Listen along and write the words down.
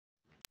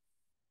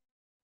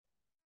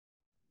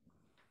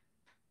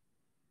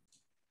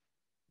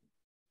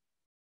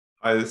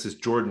Hi, this is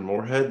Jordan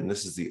Moorhead, and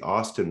this is the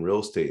Austin Real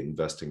Estate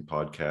Investing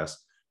Podcast.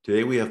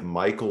 Today we have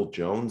Michael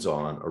Jones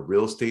on, a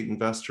real estate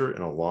investor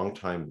and a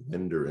longtime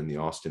lender in the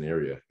Austin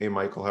area. Hey,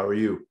 Michael, how are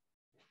you?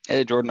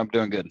 Hey, Jordan, I'm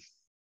doing good.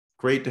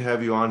 Great to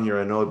have you on here.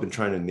 I know I've been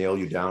trying to nail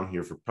you down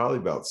here for probably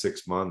about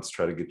 6 months,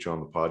 try to get you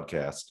on the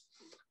podcast.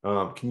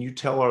 Can you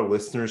tell our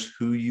listeners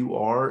who you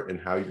are and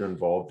how you're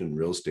involved in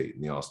real estate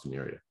in the Austin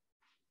area?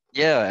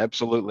 Yeah,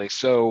 absolutely.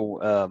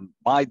 So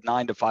my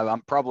 9 to 5,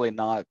 I'm probably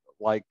not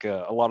like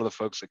a lot of the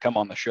folks that come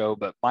on the show,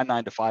 but my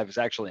 9 to 5 is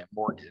actually a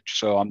mortgage.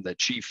 So I'm the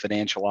chief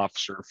financial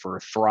officer for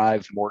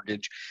Thrive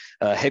Mortgage,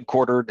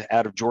 headquartered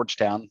out of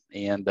Georgetown,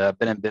 and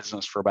been in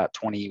business for about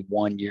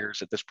 21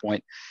 years at this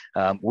point.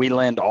 We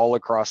lend all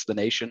across the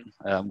nation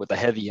with a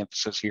heavy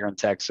emphasis here in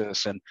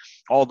Texas, and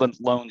all the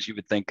loans you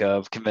would think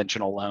of,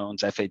 conventional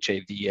loans,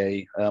 FHA,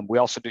 VA. We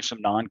also do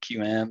some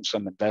non-QM,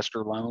 some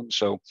investor loans.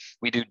 So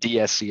we do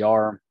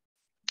DSCR.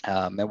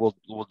 And we'll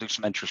do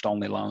some interest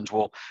only loans.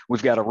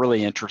 We've got a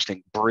really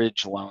interesting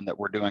bridge loan that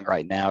we're doing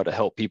right now to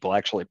help people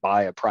actually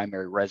buy a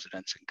primary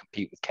residence and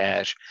compete with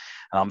cash.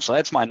 So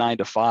that's my 9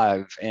 to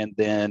 5. And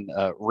then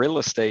real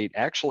estate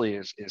actually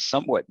is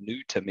somewhat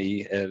new to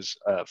me, as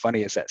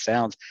funny as that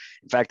sounds.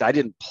 In fact, I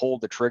didn't pull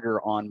the trigger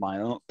on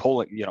my own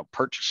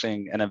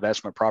purchasing an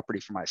investment property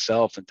for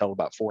myself until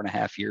about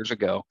 4.5 years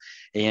ago.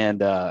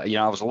 And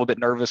I was a little bit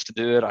nervous to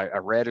do it. I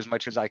read as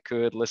much as I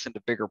could, listened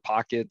to Bigger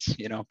Pockets,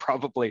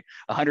 probably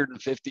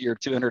 150 or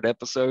 200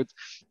 episodes,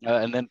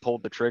 and then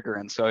pulled the trigger.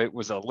 And so it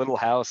was a little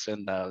house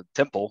in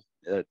Temple,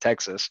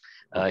 Texas,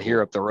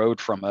 here up the road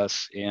from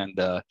us. And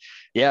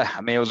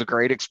it was a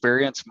great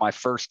experience. My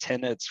first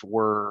tenants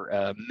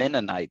were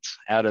Mennonites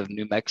out of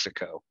New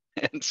Mexico.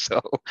 And so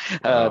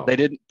Wow. they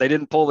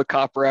didn't pull the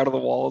copper out of the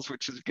walls,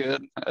 which is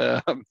good.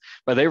 But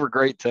they were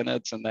great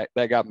tenants, and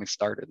that got me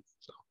started.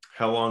 So.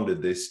 How long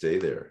did they stay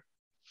there?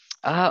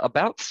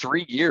 About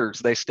 3 years.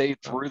 They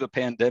stayed through the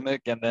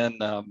pandemic, and then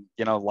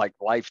like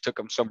life took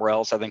them somewhere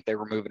else. I think they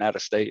were moving out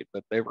of state,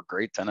 but they were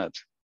great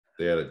tenants.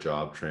 They had a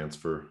job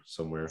transfer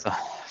somewhere. So,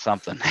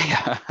 something,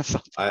 yeah.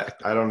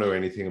 I don't know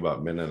anything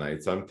about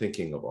Mennonites. I'm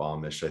thinking of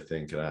Amish, I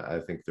think, and I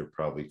think they're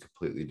probably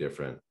completely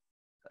different.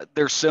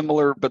 They're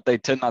similar, but they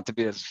tend not to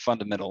be as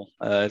fundamental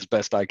as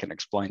best I can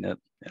explain it.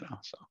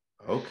 So.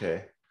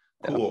 Okay,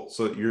 Yeah. cool.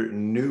 So you're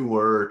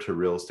newer to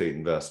real estate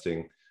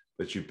investing,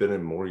 but you've been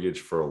in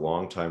mortgage for a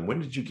long time. When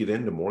did you get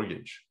into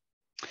mortgage?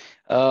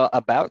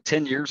 About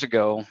 10 years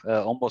ago,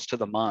 almost to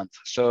the month.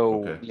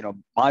 So, Okay.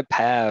 my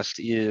past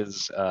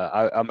is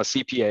I'm a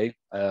CPA.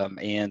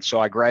 And so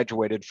I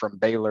graduated from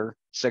Baylor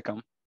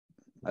Sikkim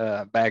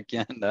back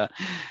in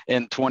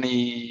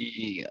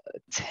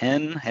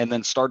 2010, and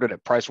then started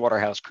at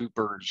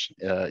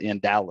PricewaterhouseCoopers in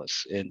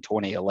Dallas in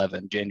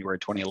 2011, January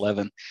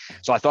 2011.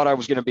 So I thought I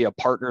was going to be a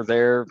partner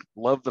there.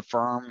 Love the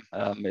firm.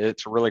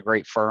 It's a really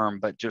great firm,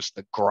 but just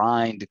the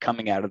grind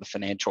coming out of the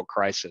financial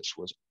crisis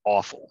was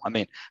awful. I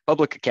mean,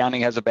 public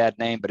accounting has a bad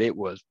name, but it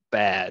was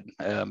bad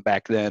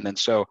back then. And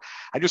so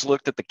I just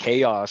looked at the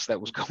chaos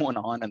that was going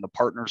on in the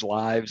partners'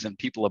 lives and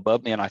people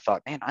above me, and I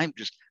thought, man, I'm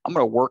going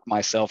to work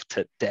myself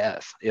to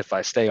death if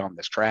I stay on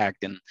this track.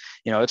 And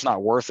it's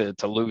not worth it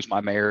to lose my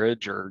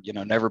marriage or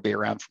never be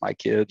around for my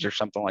kids or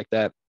something like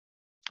that.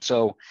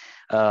 So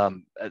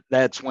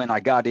that's when I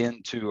got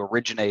into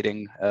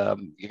originating.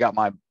 You got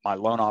my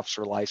loan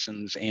officer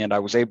license, and I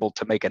was able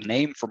to make a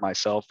name for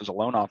myself as a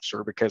loan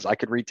officer because I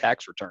could read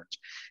tax returns.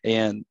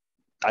 And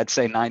I'd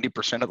say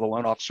 90% of the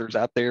loan officers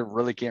out there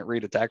really can't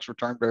read a tax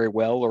return very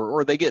well,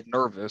 or they get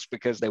nervous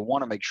because they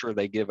want to make sure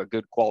they give a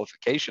good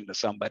qualification to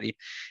somebody.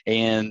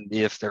 And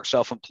if they're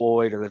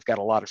self-employed or they've got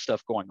a lot of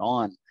stuff going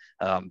on,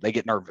 they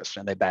get nervous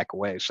and they back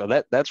away. So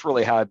that's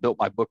really how I built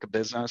my book of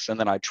business. And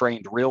then I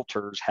trained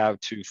realtors how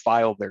to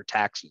file their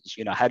taxes.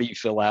 How do you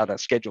fill out a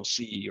Schedule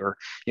C, or,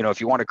 if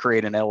you want to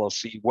create an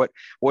LLC,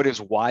 what is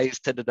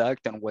wise to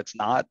deduct and what's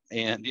not?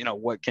 And,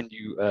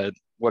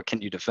 what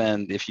can you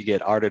defend if you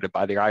get audited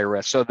by the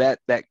IRS? So that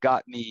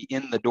got me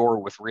in the door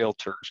with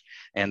realtors,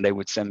 and they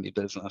would send me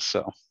business.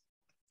 So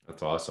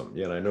That's awesome.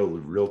 Yeah, and I know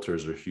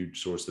realtors are a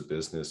huge source of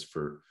business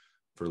for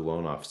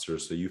loan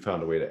officers. So you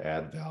found a way to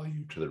add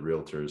value to the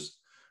realtors.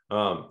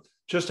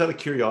 Just out of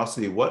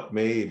curiosity, what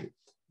made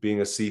being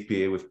a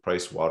CPA with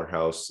Price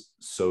Waterhouse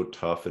so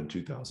tough in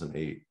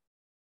 2008?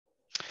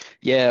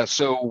 Yeah,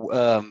 so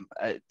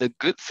the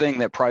good thing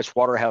that Price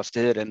Waterhouse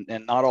did, and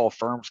not all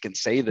firms can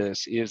say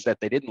this, is that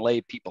they didn't lay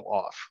people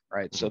off,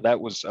 right? So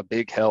that was a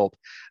big help.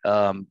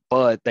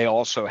 But they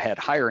also had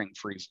hiring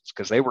freezes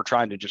because they were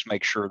trying to just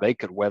make sure they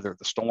could weather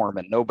the storm,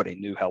 and nobody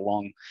knew how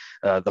long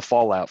the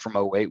fallout from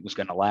 '08 was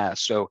going to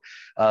last. So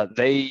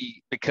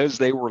because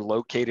they were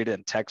located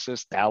in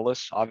Texas,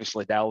 Dallas,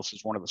 obviously Dallas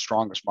is one of the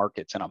strongest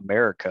markets in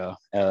America,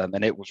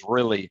 and it was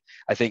really,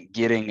 I think,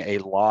 getting a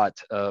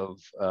lot of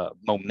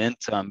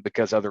momentum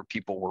because other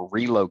people were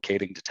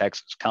relocating to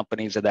Texas,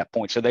 companies at that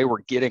point. So they were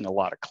getting a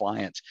lot of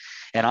clients.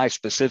 And I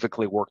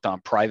specifically worked on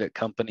private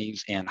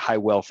companies and high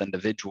wealth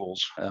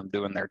individuals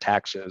doing their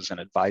taxes and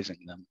advising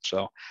them.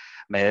 So,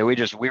 man, we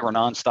were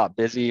nonstop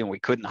busy, and we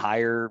couldn't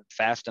hire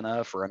fast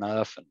enough or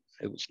enough. And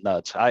It was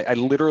nuts. I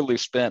literally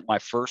spent my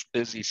first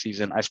busy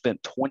season. I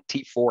spent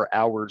 24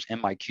 hours in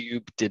my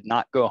cube, did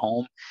not go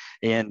home,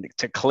 and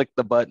to click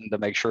the button to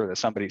make sure that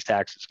somebody's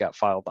taxes got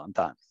filed on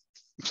time.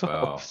 So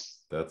Wow,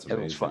 that's it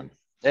was fun. amazing.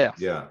 Yeah.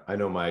 Yeah, I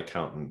know my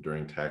accountant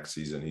during tax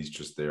season, he's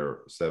just there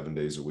 7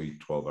 days a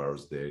week, 12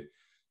 hours a day.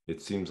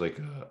 It seems like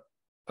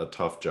a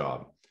tough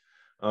job.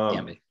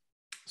 Can be.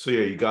 So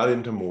yeah, you got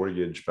into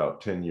mortgage about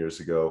 10 years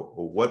ago.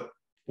 What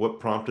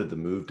prompted the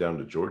move down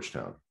to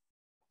Georgetown?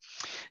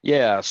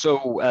 Yeah,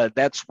 so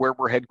that's where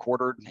we're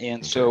headquartered.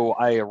 And Okay. so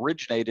I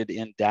originated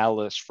in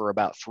Dallas for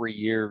about 3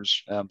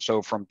 years.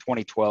 So from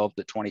 2012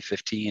 to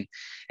 2015,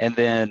 and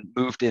then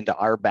moved into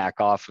our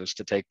back office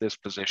to take this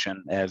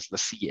position as the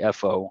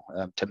CFO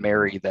to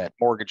marry that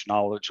mortgage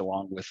knowledge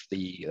along with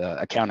the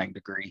accounting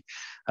degree.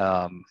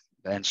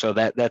 And so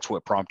that's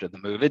what prompted the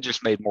move. It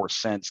just made more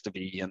sense to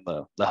be in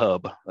the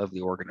hub of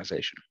the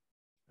organization.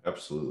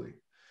 Absolutely.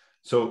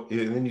 So,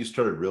 and then you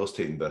started real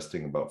estate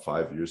investing about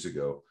 5 years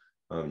ago.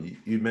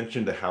 You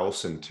mentioned a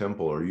house in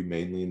Temple. Are you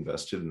mainly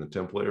invested in the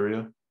Temple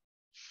area?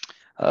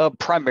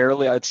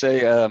 Primarily, I'd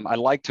say I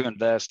like to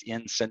invest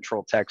in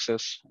Central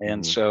Texas.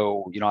 And Mm-hmm.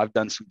 so, I've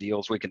done some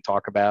deals we can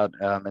talk about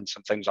and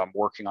some things I'm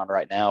working on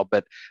right now.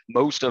 But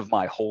most of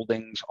my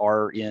holdings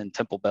are in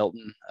Temple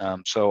Belton.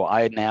 So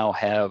I now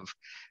have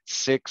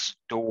 6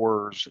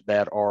 doors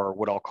that are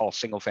what I'll call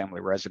single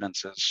family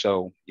residences.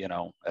 So,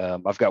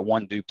 I've got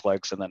 1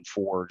 duplex and then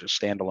 4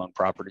 just standalone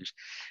properties.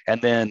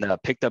 And then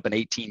picked up an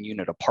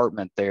 18-unit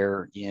apartment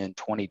there in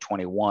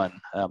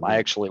 2021. I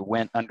actually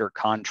went under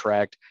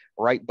contract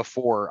right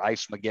before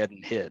Ice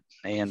Mageddon hit.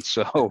 And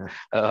so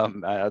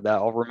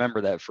I'll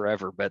remember that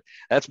forever. But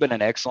that's been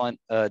an excellent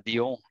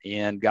deal,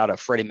 and got a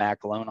Freddie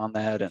Mac loan on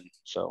that. And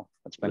so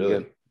that's been Really?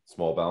 good.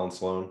 Small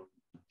balance loan?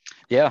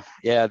 Yeah.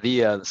 Yeah.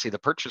 The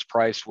purchase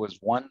price was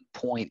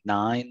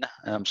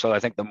 1.9. So I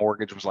think the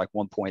mortgage was like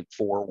 1.4,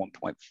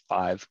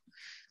 1.5.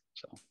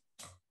 So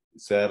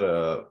Is that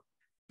a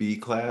B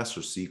class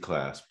or C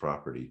class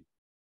property?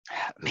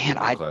 Or man,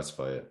 would you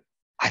classify it?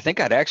 I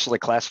think I'd actually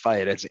classify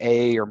it as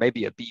A or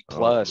maybe a B Oh,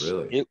 plus.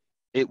 really?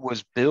 It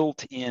was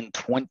built in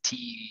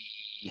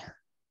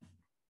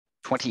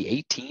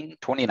 2018,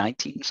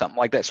 2019, something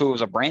like that. So it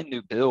was a brand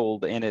new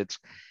build, and it's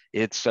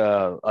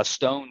a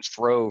stone's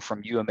throw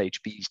from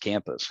UMHB's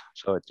campus.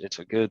 So it's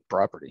a good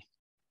property.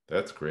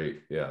 That's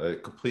great. Yeah, they're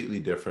completely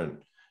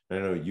different. I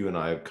know you and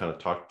I have kind of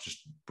talked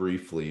just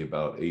briefly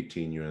about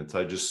 18 units.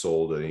 I just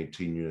sold an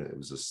 18 unit. It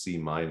was a C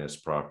minus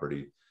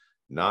property,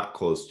 not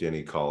close to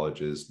any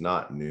colleges,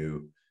 not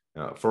new,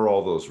 for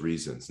all those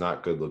reasons.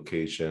 Not good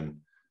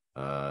location,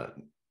 uh,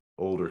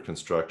 older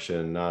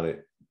construction, not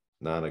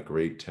a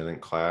great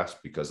tenant class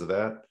because of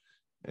that.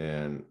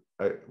 And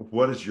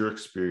what has your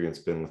experience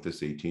been with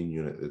this 18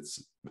 unit?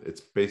 It's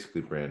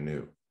basically brand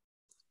new.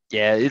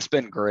 Yeah, it's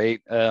been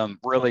great.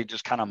 Really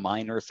just kind of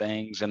minor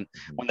things. And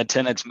when the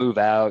tenants move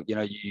out, you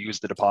use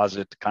the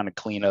deposit to kind of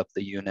clean up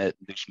the unit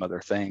and do some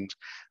other things.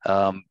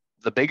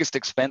 The biggest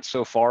expense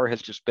so far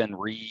has just been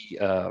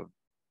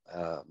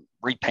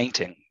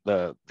repainting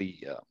the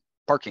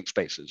parking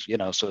spaces,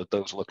 so that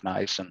those look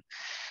nice. And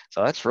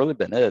so that's really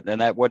been it.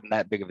 And that wasn't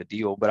that big of a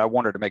deal, but I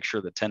wanted to make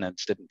sure the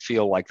tenants didn't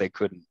feel like they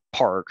couldn't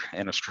park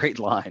in a straight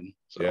line.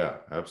 So Yeah,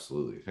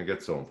 absolutely. I think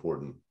it's so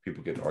important.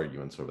 People get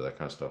arguments over that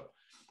kind of stuff.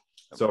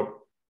 So,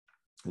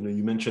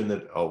 you mentioned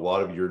that a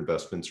lot of your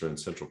investments are in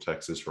Central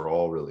Texas, or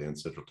all really in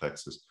Central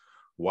Texas.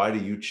 Why do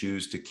you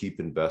choose to keep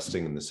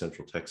investing in the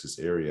Central Texas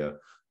area,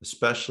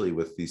 especially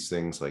with these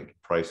things like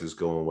prices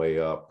going way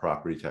up,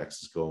 property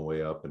taxes going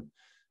way up, and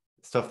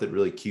stuff that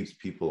really keeps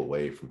people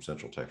away from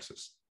Central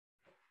Texas?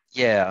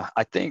 yeah,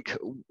 I think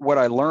what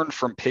I learned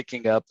from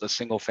picking up the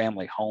single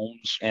family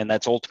homes, and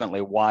that's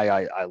ultimately why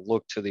I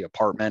looked to the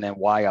apartment and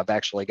why I've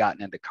actually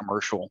gotten into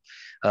commercial,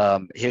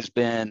 has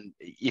been,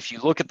 if you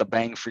look at the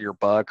bang for your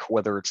buck,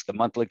 whether it's the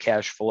monthly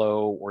cash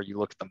flow or you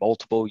look at the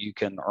multiple you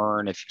can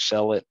earn if you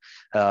sell it,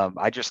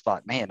 I just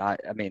thought, man, I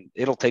mean,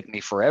 it'll take me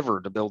forever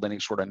to build any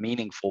sort of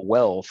meaningful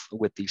wealth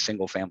with these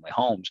single family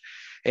homes.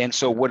 And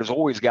so what has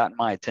always gotten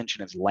my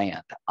attention is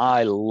land.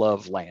 I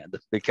love land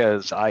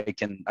because I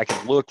can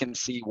look and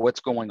see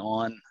what's going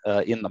on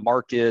in the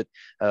market.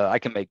 I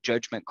can make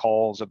judgment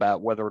calls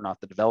about whether or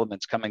not the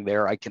development's coming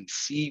there. I can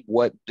see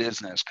what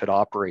business could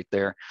operate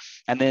there.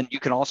 And then you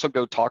can also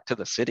go talk to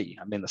the city.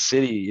 I mean, the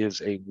city is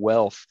a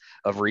wealth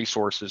of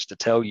resources to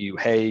tell you,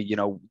 hey,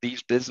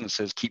 these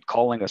businesses keep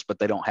calling us, but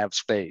they don't have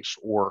space,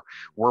 or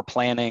we're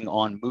planning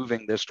on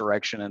moving this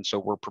direction. And so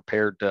we're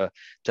prepared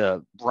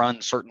to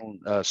run certain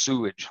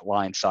sewage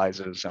line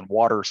sizes and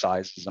water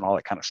sizes and all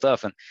that kind of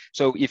stuff. And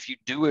so if you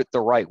do it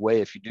the right way,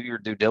 if you do your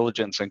due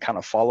diligence and kind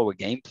of follow a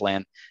game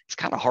plan, it's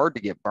kind of hard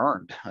to get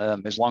burned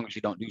as long as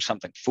you don't do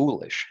something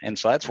foolish. And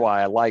so that's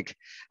why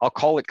I'll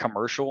call it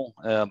commercial,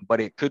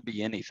 but it could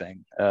be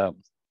anything.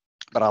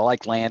 But I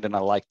like land and I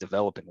like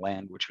developing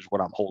land, which is what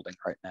I'm holding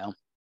right now.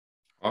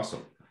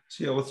 Awesome.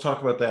 So yeah, let's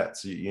talk about that.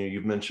 So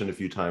you've mentioned a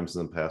few times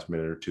in the past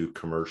minute or two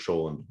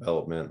commercial and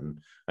development,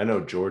 and I know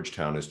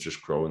Georgetown is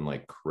just growing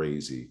like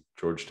crazy.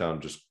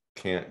 Georgetown just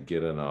can't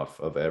get enough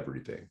of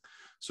everything.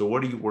 So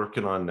what are you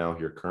working on now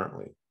here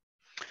currently?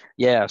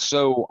 Yeah,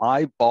 so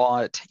I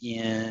bought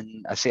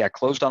I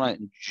closed on it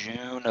in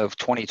June of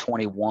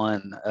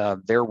 2021.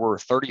 There were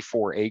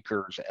 34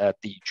 acres at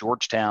the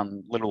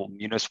Georgetown little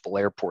municipal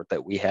airport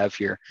that we have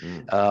here.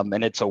 Mm.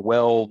 And it's a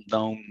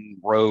well-known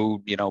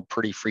road,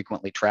 pretty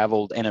frequently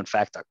traveled. And in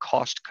fact, a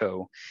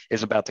Costco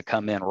is about to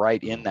come in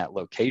right in that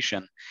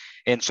location.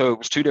 And so it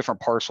was two different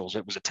parcels.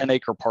 It was a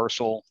 10-acre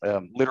parcel,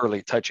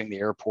 literally touching the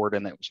airport,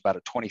 and it was about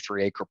a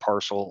 23-acre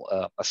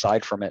parcel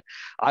aside from it.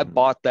 I Mm.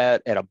 bought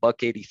that at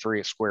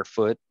 $1.83 a square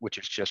foot, which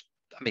is just,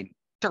 I mean,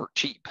 dirt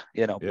cheap,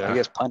 I Yeah.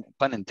 guess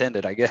pun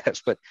intended, I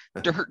guess, but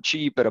dirt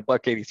cheap at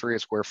 $1.83 a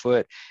square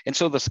foot. And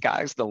so the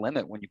sky's the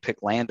limit when you pick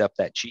land up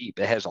that cheap.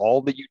 It has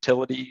all the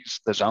utilities,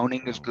 the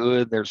zoning is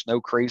good, there's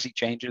no crazy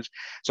changes.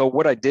 So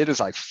what I did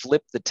is I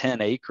flipped the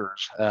 10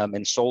 acres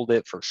and sold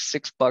it for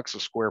 $6 a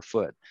square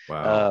foot.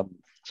 Wow. Um,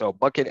 so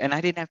bucket, and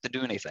I didn't have to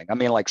do anything. I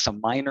mean, like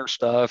some minor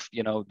stuff,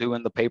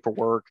 doing the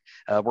paperwork.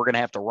 We're going to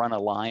have to run a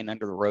line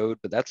under the road,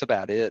 but that's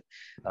about it.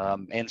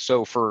 And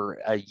so for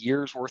a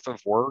year's worth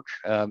of work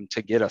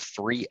to get a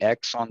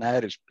 3X on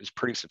that is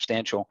pretty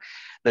substantial.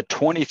 The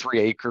 23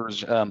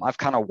 acres, I've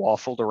kind of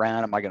waffled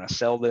around. Am I going to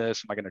sell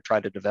this? Am I going to try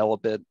to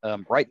develop it?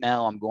 Right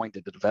now, I'm going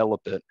to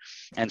develop it.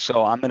 And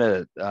so I'm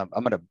going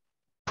to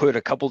put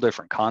a couple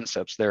different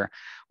concepts there.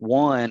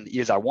 One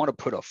is I want to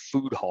put a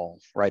food hall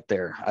right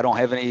there. I don't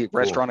have any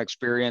restaurant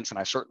experience, and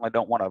I certainly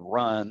don't want to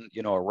run,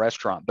 a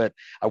restaurant, but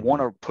I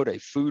want to put a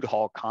food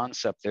hall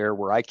concept there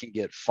where I can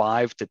get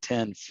 5 to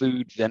 10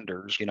 food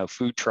vendors,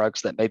 food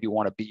trucks that maybe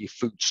want to be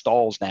food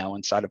stalls now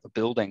inside of a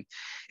building,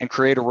 and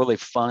create a really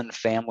fun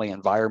family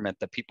environment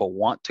that people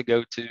want to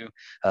go to.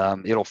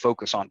 It'll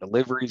focus on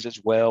deliveries as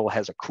well,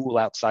 has a cool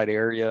outside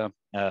area.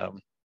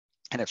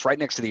 And it's right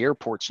next to the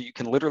airport, so you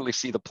can literally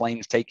see the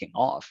planes taking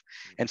off.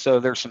 And so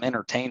there's some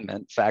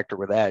entertainment factor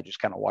with that, just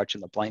kind of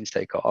watching the planes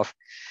take off.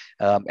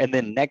 And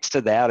then next to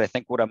that, I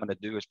think what I'm going to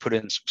do is put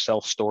in some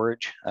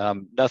self-storage.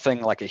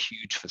 Nothing like a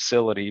huge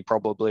facility,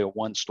 probably a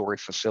one-story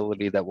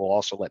facility that will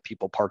also let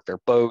people park their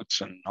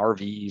boats and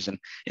RVs and,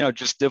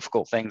 just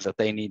difficult things that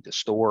they need to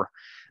store.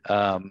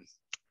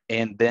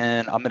 And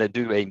then I'm going to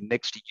do a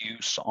mixed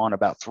use on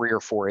about 3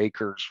 or 4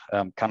 acres,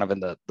 kind of in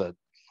the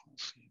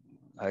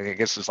I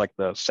guess it's like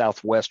the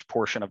southwest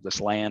portion of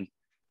this land,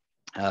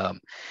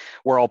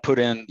 where I'll put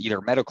in either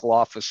medical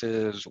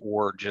offices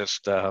or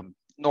just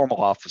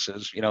normal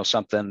offices,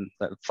 something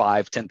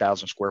that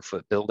 10,000 square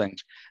foot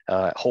buildings,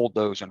 hold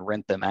those and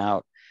rent them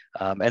out.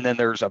 And then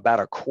there's about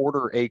a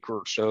 1/4 acre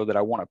or so that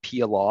I want to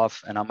peel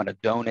off, and I'm going to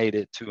donate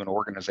it to an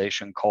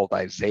organization called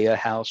Isaiah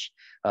House,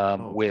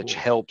 which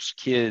Cool. helps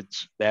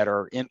kids that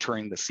are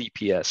entering the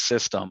CPS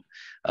system.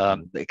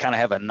 They kind of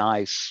have a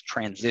nice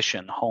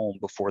transition home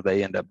before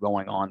they end up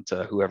going on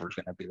to whoever's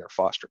going to be their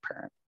foster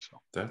parent. So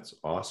That's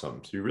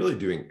awesome. So you're really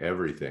doing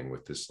everything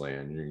with this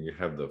land. You're going to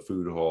have the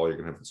food hall, you're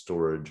going to have the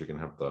storage, you're going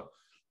to have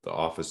the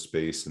office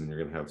space, and you're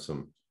going to have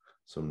some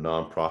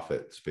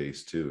nonprofit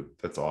space too.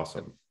 That's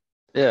awesome.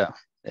 yeah,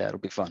 it'll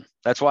be fun.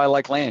 That's why I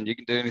like land. You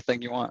can do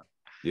anything you want.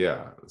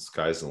 Yeah, the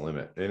sky's the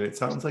limit. And it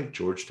sounds like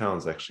Georgetown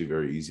is actually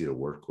very easy to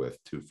work with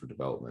too for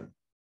development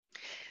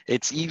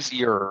It's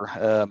easier.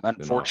 than Austin.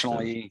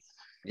 Unfortunately,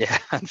 yeah,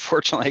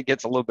 unfortunately, it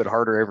gets a little bit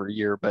harder every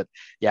year. But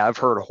yeah, I've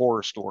heard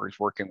horror stories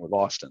working with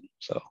Austin.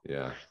 So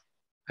Yeah.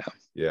 yeah,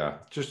 Yeah.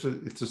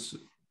 It's a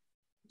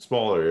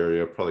smaller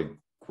area, probably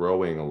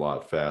growing a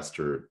lot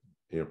faster,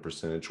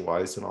 percentage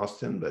wise than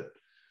Austin. But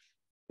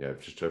yeah,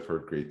 I've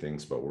heard great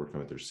things about working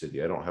with their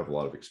city. I don't have a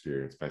lot of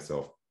experience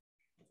myself.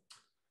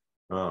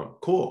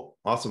 Cool.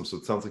 Awesome. So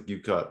it sounds like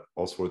you've got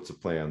all sorts of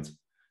plans.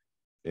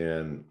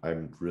 And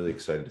I'm really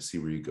excited to see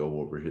where you go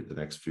over here the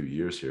next few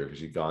years here,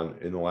 because you've gone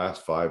in the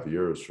last 5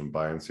 years from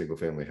buying single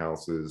family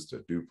houses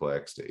to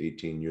duplex to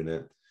 18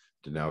 unit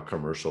to now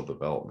commercial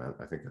development.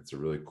 I think that's a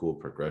really cool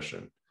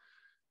progression.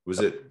 Was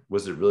it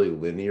really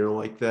linear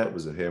like that?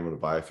 Was it, hey, I'm going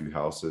to buy a few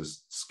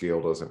houses, scale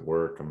doesn't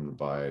work, I'm going to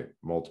buy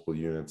multiple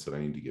units and I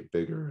need to get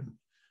bigger, and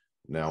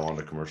now on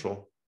to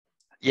commercial?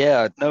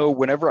 yeah, no.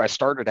 Whenever I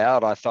started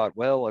out, I thought,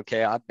 well,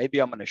 okay, maybe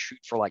I'm going to shoot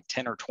for like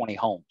 10 or 20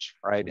 homes,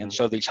 right? And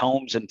so these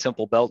homes in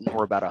Temple Belton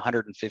were about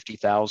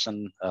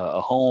 150,000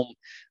 a home,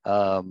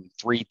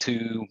 3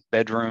 2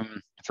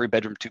 bedroom, 3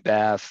 bedroom, 2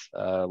 bath,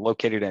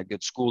 located in a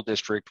good school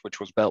district, which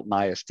was Belton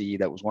ISD.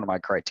 That was one of my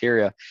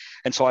criteria.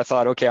 And so I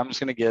thought, okay, I'm just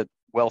going to get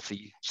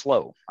wealthy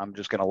slow. I'm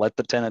just going to let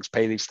the tenants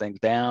pay these things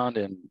down,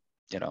 and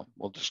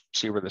we'll just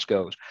see where this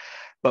goes.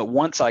 But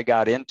once I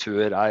got into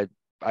it, I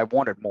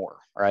wanted more,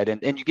 right?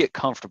 And you get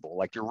comfortable,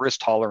 like your risk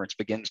tolerance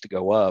begins to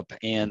go up.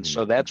 And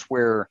so that's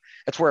where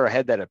I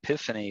had that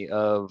epiphany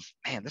of,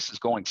 man, this is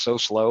going so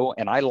slow,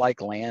 and I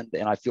like land,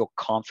 and I feel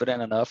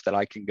confident enough that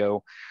I can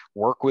go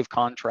work with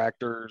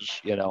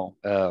contractors,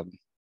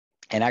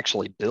 and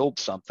actually build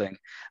something.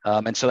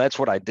 And so that's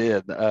what I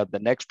did. The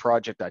next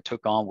project I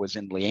took on was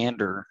in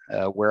Leander,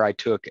 where I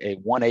took a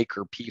 1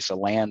 acre piece of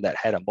land that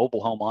had a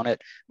mobile home on it.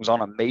 It was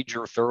on a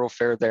major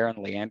thoroughfare there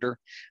in Leander.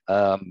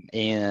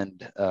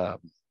 And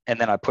And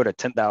then I put a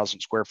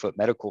 10,000 square foot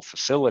medical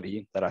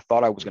facility that I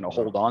thought I was going to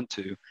hold on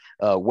to.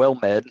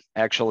 WellMed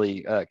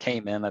actually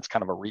came in. That's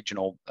kind of a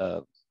regional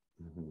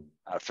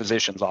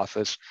physician's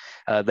office.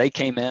 They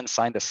came in,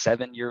 signed a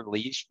 7-year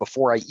lease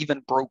before I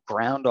even broke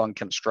ground on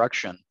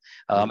construction.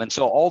 And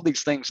so all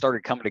these things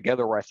started coming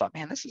together where I thought,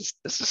 man, this is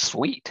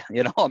sweet.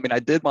 You know, I mean, I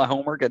did my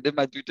homework, I did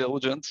my due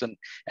diligence, and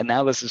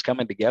now this is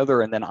coming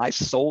together. And then I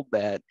sold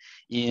that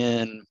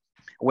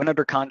went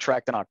under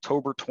contract in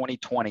October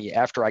 2020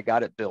 after I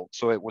got it built.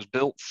 So it was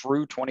built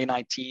through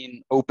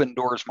 2019, open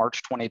doors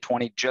March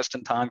 2020, just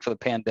in time for the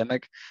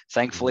pandemic.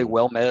 Thankfully,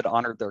 WellMed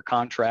honored their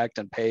contract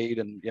and paid,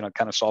 and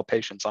kind of saw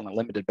patients on a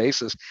limited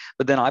basis.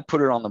 But then I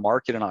put it on the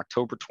market in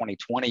October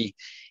 2020,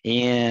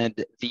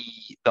 and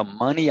the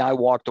money I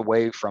walked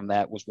away from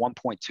that was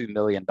 $1.2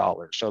 million.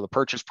 So the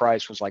purchase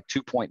price was like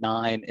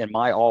 2.9, and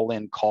my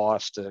all-in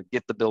cost to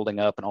get the building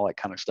up and all that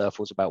kind of stuff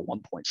was about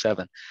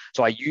 1.7.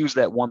 So I used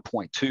that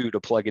 1.2 to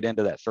plug it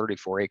into that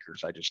 34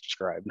 acres I just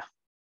described.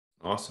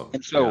 Awesome.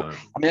 And so, I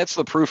mean, that's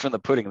the proof in the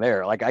pudding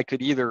there. Like, I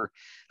could either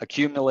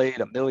accumulate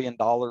 $1 million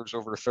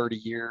over 30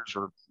 years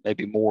or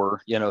maybe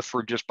more,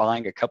 through just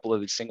buying a couple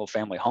of these single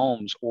family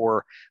homes,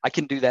 or I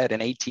can do that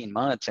in 18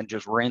 months and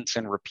just rinse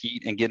and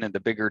repeat and get into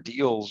bigger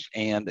deals.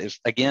 And as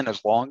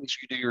long as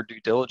you do your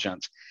due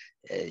diligence,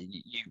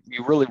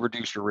 you really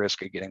reduce your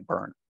risk of getting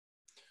burned.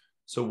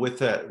 So with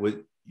that,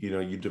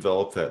 you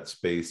develop that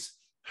space.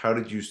 How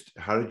did you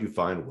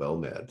find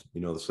WellMed?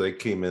 So they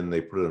came in, they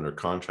put it under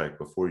contract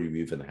before you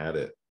even had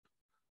it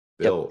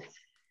built. Yep.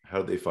 How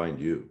did they find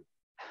you?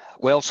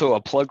 Well, so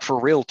a plug for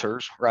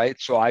realtors, right?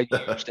 So I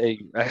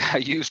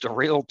used a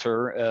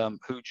realtor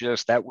who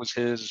that was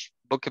his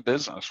book of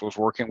business, was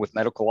working with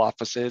medical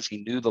offices. He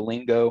knew the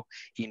lingo.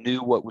 He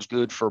knew what was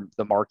good for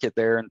the market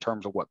there in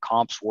terms of what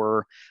comps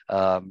were,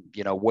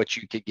 what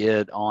you could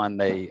get on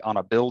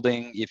a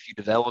building if you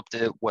developed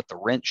it, what the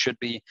rent should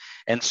be.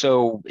 And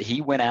so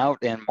he went out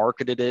and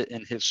marketed it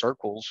in his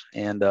circles.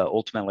 And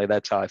ultimately,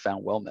 that's how I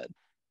found WellMed.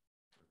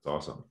 That's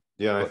awesome.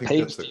 Yeah, I think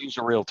that's to use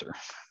a realtor.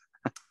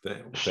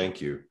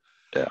 Thank you.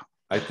 Yeah,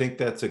 I think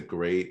that's a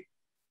great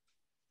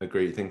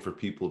thing for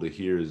people to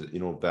hear is,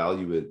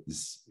 value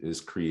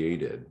is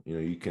created.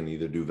 You can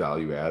either do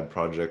value add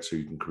projects, or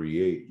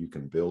you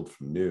can build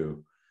from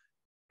new.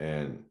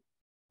 And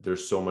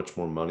there's so much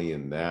more money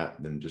in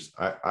that than just,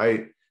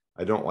 I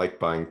don't like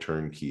buying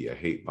turnkey. I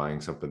hate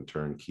buying something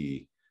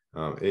turnkey.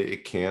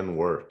 It can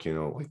work,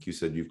 like you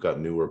said, you've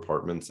got newer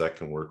apartments that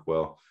can work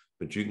well,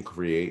 but you can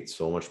create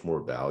so much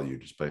more value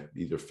just by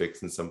either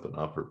fixing something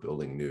up or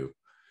building new.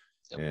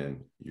 Yep.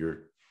 And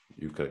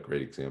you've got a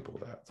great example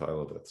of that. So I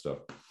love that stuff.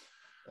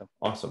 Yep.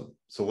 Awesome.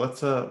 So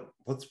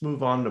let's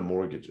move on to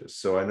mortgages.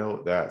 So I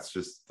know that's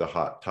just the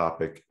hot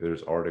topic.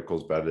 There's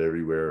articles about it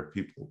everywhere.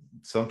 People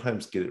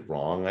sometimes get it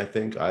wrong. I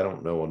think I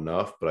don't know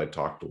enough, but I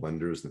talk to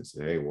lenders and they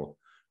say, hey, well,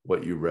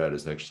 what you read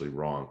is actually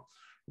wrong.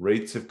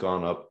 Rates have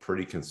gone up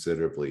pretty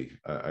considerably,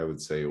 I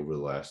would say, over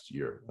the last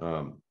year.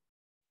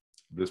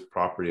 This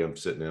property I'm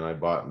sitting in, I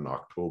bought in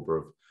October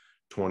of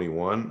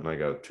 21, and I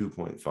got a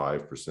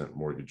 2.5%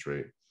 mortgage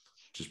rate,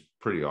 which is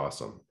pretty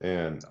awesome.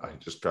 And I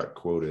just got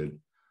quoted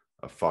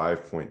a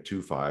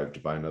 5.25 to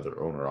buy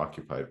another owner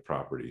occupied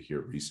property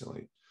here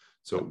recently.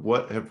 So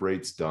what have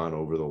rates done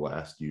over the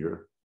last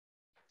year,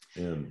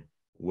 and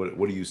what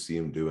do you see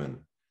them doing?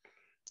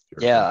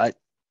 Yeah,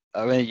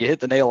 I mean, you hit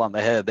the nail on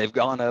the head. They've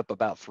gone up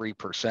about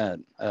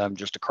 3%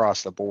 just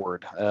across the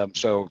board.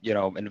 So,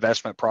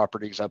 investment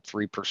properties up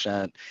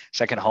 3%,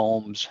 second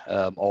homes,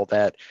 all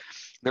that.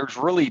 There's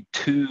really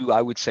two,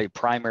 I would say,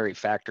 primary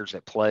factors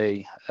at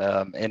play,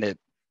 and it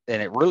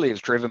really is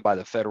driven by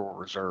the Federal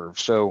Reserve.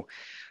 So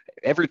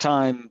every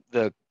time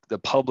the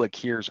public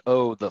hears,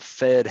 oh, the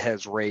Fed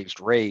has raised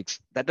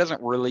rates, that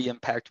doesn't really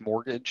impact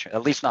mortgage,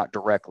 at least not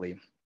directly.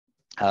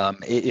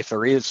 If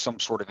there is some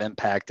sort of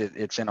impact,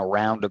 it's in a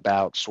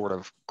roundabout sort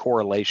of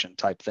correlation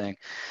type thing.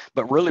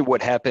 But really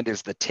what happened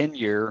is the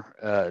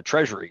 10-year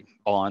Treasury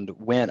bond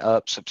went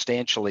up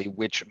substantially,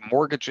 which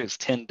mortgages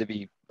tend to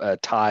be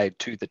tied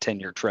to the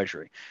 10-year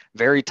Treasury.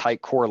 Very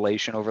tight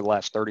correlation over the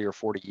last 30 or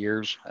 40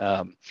 years.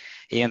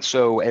 And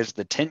so as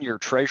the 10-year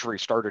Treasury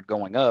started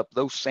going up,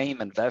 those same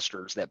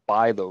investors that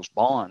buy those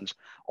bonds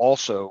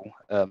also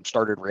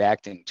started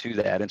reacting to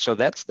that. And so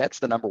that's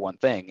the number one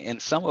thing.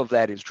 And some of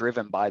that is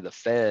driven by the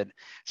Fed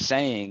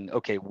saying,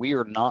 okay, we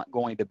are not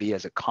going to be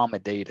as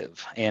accommodative.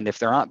 And if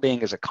they're not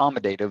being as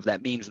accommodative,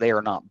 that means they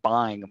are not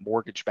buying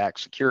mortgage-backed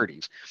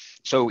securities.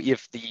 So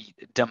if the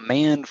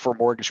demand for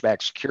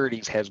mortgage-backed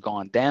securities has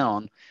gone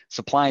down,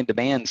 supply and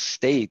demand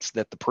states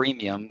that the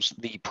premiums,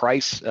 the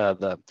price,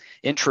 the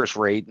interest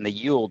rate and the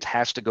yield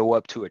has to go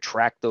up to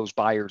attract those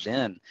buyers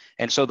in.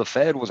 And so the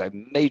Fed was a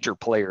major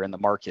player in the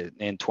market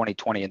in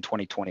 2020 and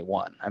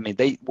 2021. I mean,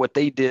 what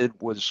they did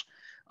was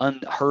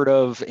unheard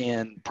of,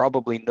 and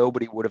probably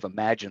nobody would have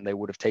imagined they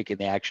would have taken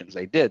the actions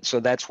they did.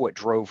 So that's what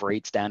drove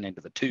rates down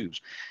into the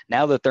twos.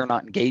 Now that they're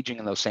not engaging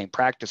in those same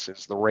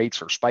practices, the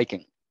rates are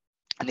spiking.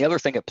 And the other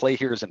thing at play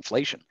here is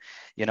inflation.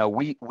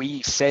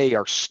 We say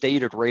our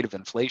stated rate of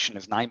inflation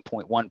is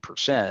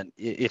 9.1%.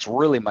 It's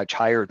really much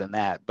higher than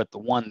that, but the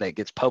one that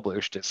gets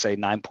published is say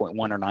 9.1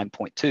 or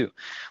 9.2.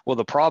 Well,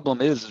 the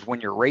problem is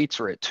when your rates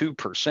are at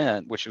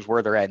 2%, which is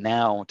where they're at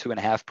now,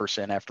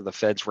 2.5% after the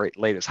Fed's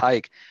latest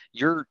hike,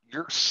 you're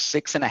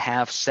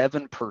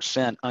 6.5,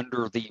 7%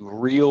 under the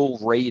real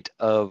rate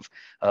of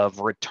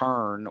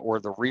return, or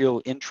the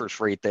real interest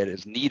rate that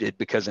is needed,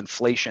 because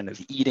inflation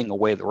is eating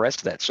away the rest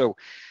of that. So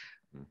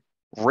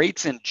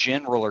rates in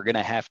general are going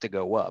to have to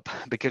go up,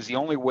 because the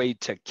only way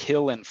to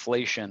kill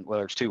inflation, well,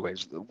 there's two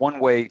ways.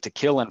 One way to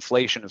kill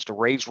inflation is to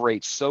raise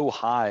rates so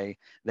high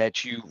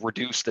that you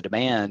reduce the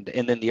demand.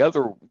 And then the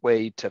other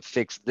way to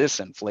fix this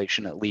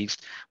inflation, at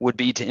least, would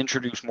be to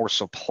introduce more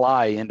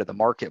supply into the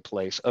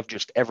marketplace of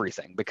just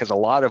everything, because a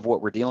lot of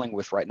what we're dealing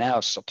with right now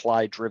is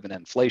supply driven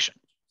inflation.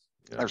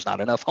 Yeah. There's not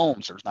enough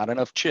homes, there's not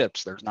enough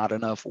chips, there's not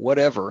enough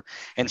whatever.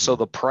 And so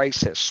the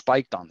price has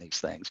spiked on these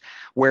things.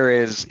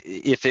 Whereas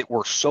if it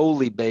were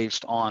solely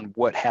based on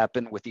what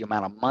happened with the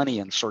amount of money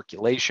in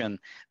circulation,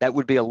 that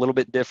would be a little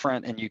bit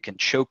different. And you can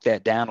choke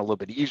that down a little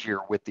bit easier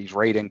with these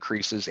rate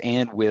increases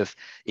and with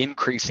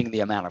increasing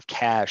the amount of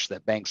cash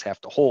that banks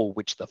have to hold,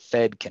 which the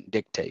Fed can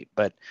dictate.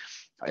 But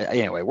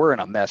anyway, we're in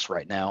a mess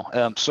right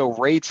now. So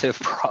rates have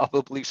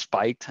probably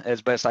spiked,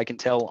 as best I can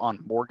tell, on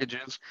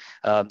mortgages.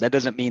 That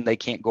doesn't mean they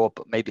can't go up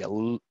maybe a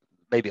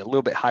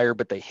little bit higher,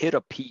 but they hit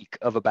a peak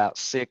of about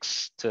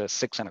 6 to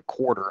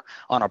 6.25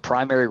 on a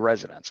primary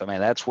residence. I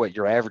mean, that's what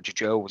your average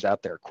Joe was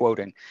out there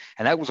quoting.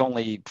 And that was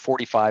only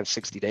 45,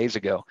 60 days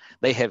ago.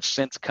 They have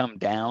since come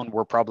down.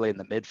 We're probably in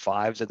the mid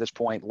fives at this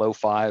point, low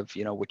five,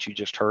 which you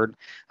just heard.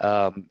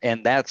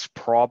 And that's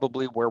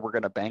probably where we're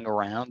going to bang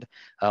around.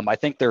 I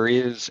think there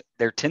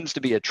tends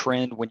to be a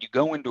trend when you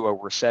go into a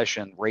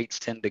recession, rates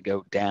tend to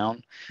go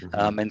down.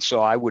 And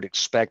so I would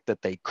expect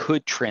that they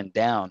could trend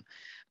down.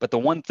 But the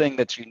one thing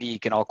that's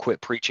unique, and I'll quit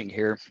preaching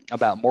here,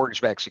 about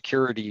mortgage-backed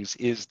securities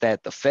is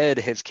that the Fed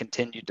has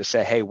continued to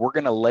say, hey, we're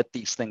going to let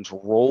these things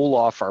roll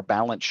off our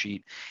balance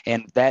sheet,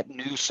 and that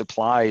new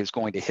supply is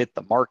going to hit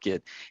the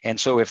market. And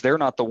so if they're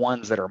not the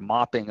ones that are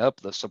mopping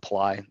up the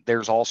supply,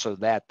 there's also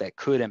that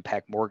could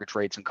impact mortgage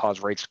rates and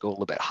cause rates to go a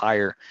little bit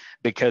higher,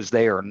 because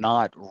they are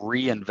not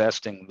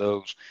reinvesting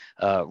those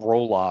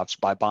roll-offs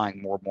by buying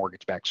more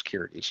mortgage-backed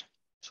securities.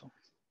 So.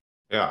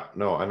 Yeah,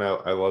 no, and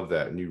I love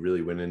that. And you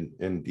really went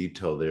in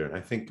detail there. And I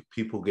think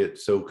people get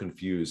so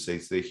confused.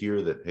 They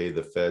hear that, hey,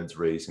 the Fed's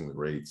raising the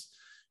rates,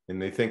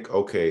 and they think,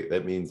 okay,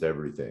 that means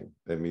everything.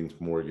 That means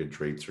mortgage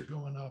rates are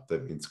going up.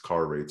 That means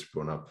car rates are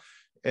going up.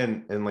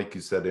 And like you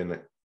said,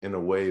 in a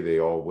way, they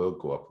all will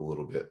go up a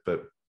little bit.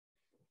 But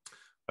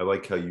I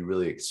like how you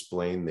really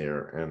explained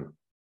there. And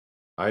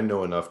I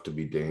know enough to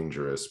be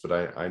dangerous,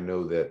 but I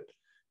know that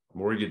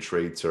mortgage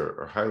rates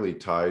are highly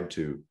tied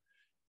to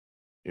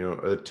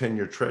a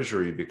 10-year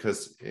treasury,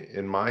 because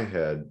in my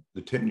head,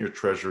 the 10-year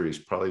treasury is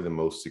probably the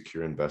most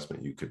secure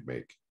investment you could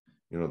make.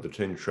 The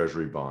 10-year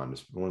treasury bond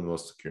is one of the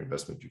most secure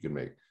investments you can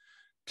make.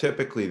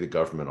 Typically, the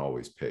government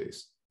always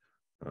pays.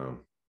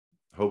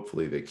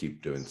 Hopefully, they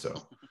keep doing so.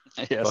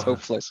 Yes,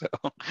 hopefully so.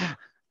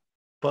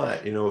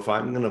 But, if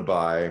I'm going to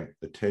buy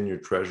a 10-year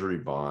treasury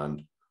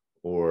bond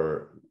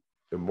or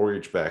a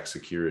mortgage-backed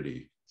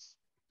security,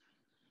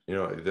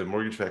 the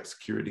mortgage-backed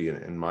security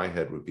in my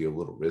head would be a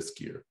little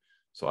riskier.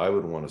 So I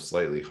would want a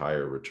slightly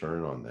higher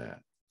return on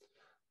that.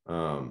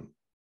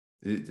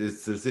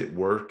 Does it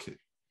work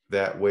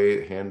that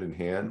way, hand in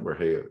hand, where,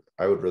 hey,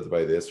 I would rather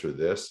buy this or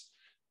this,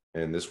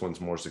 and this one's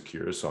more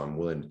secure, so I'm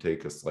willing to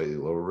take a slightly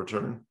lower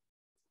return?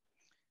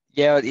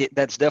 Yeah,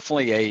 that's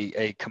definitely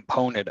a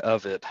component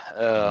of it.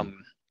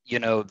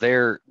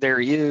 There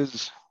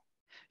is,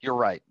 you're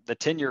right. The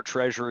 10-year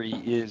treasury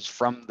is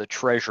from the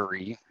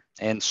treasury.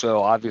 And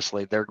so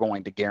obviously they're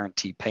going to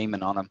guarantee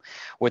payment on them.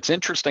 What's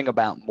interesting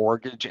about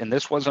mortgage, and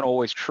this wasn't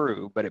always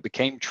true, but it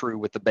became true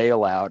with the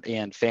bailout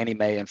and Fannie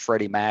Mae and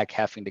Freddie Mac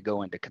having to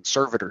go into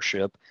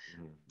conservatorship.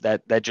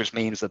 That just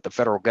means that the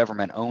federal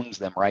government owns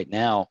them right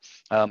now,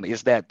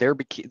 is that there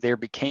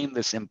became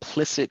this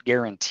implicit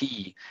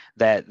guarantee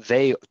that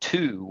they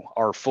too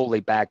are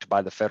fully backed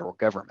by the federal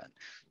government.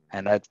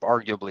 And that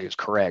arguably is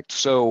correct.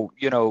 So,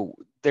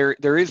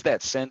 there is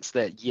that sense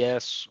that,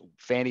 yes,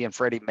 Fannie and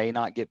Freddie may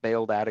not get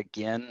bailed out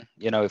again,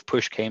 if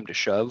push came to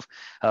shove.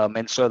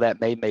 And so that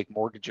may make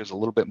mortgages a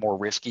little bit more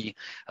risky.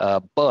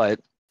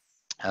 But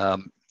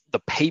the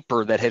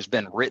paper that has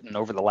been written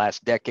over the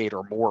last decade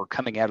or more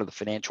coming out of the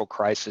financial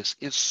crisis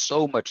is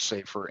so much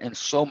safer and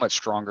so much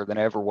stronger than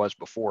ever was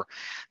before.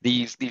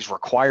 These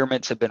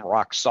requirements have been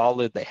rock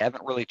solid. They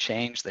haven't really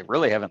changed. They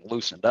really haven't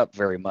loosened up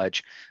very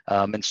much.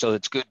 And so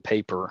it's good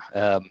paper.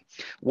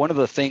 One of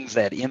the things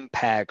that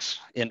impacts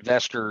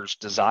investors'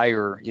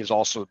 desire is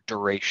also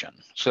duration.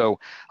 So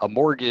a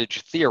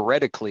mortgage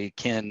theoretically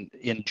can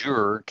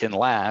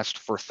last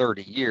for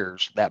 30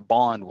 years. That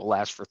bond will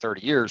last for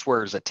 30 years,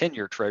 whereas a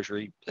 10-year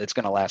treasury it's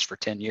going to last for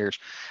 10 years.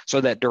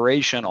 So that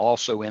duration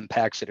also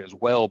impacts it as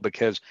well,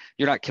 because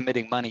you're not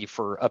committing money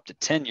for up to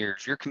 10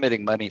 years, you're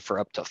committing money for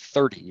up to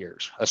 30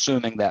 years,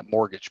 assuming that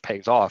mortgage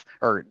pays off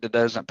or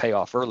doesn't pay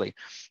off early.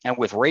 And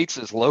with rates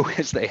as low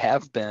as they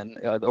have been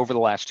over the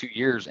last 2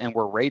 years, and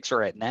where rates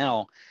are at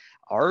now,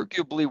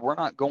 arguably we're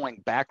not going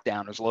back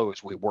down as low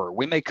as we were.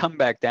 We may come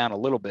back down a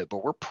little bit,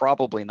 but we're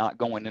probably not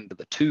going into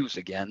the twos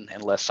again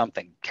unless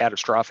something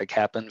catastrophic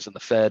happens and the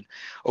Fed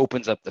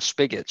opens up the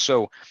spigot.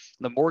 So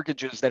the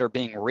mortgages that are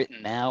being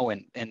written now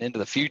and into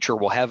the future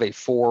will have a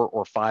 4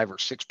 or 5 or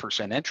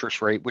 6%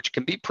 interest rate, which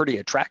can be pretty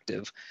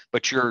attractive,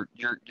 but you're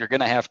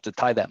going to have to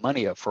tie that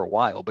money up for a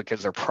while,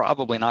 because they're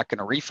probably not going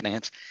to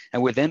refinance.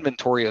 And with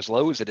inventory as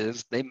low as it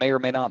is, they may or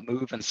may not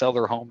move and sell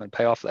their home and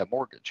pay off that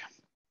mortgage.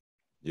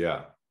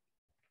 Yeah.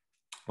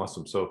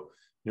 Awesome. So,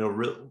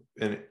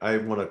 and I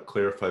want to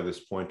clarify this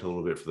point a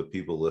little bit for the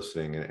people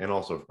listening and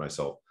also for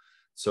myself.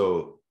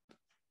 So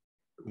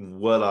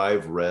what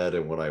I've read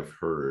and what I've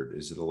heard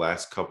is in the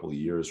last couple of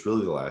years,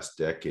 really the last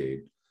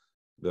decade,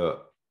 the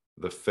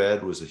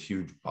Fed was a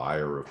huge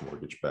buyer of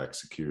mortgage-backed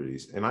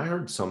securities. And I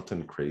heard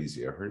something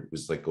crazy. I heard it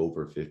was like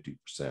over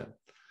 50%.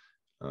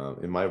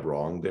 Am I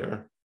wrong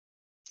there?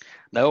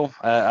 No,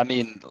 I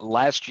mean,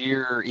 last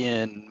year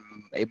in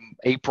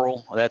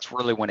April, that's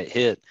really when it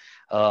hit.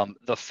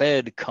 The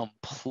Fed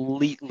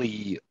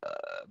completely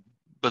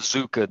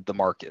bazookaed the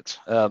markets.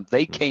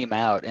 They came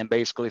out and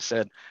basically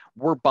said,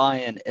 we're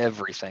buying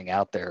everything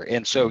out there.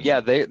 And so, yeah,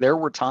 there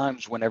were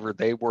times whenever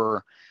they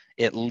were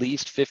at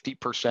least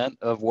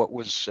 50% of what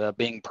was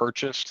being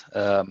purchased.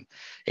 I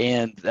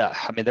mean,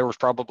 there was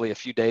probably a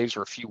few days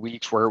or a few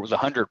weeks where it was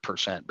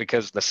 100%,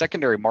 because the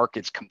secondary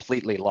market's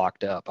completely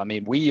locked up. I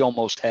mean, we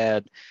almost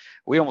had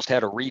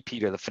a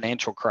repeat of the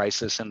financial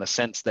crisis, in the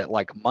sense that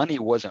like money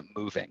wasn't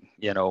moving,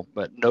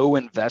 but no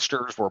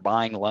investors were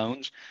buying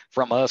loans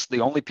from us.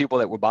 The only people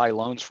that would buy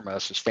loans from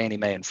us is Fannie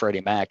Mae and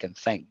Freddie Mac. And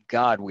thank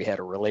God we had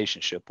a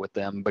relationship with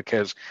them,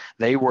 because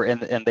they were,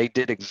 and they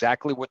did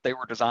exactly what they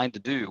were designed to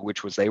do,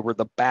 which was they were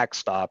the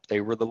backstop.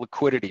 They were the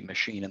liquidity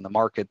machine in the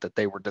market that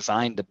they were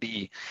designed to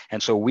be.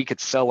 And so we could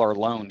sell our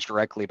loans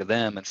directly to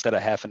them instead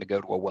of having to go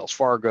to a Wells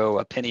Fargo,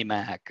 a Penny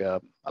Mac,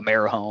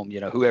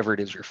 AmeriHome, whoever it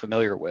is you're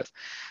familiar with.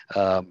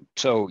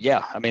 So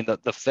yeah, I mean,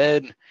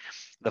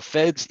 the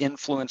Fed's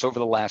influence over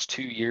the last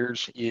 2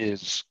 years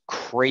is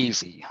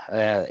crazy.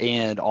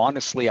 And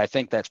honestly, I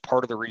think that's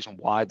part of the reason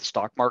why the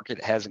stock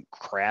market hasn't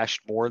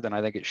crashed more than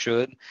I think it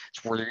should. It's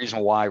for the reason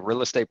why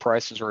real estate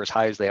prices are as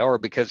high as they are,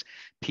 because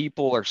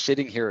people are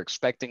sitting here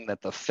expecting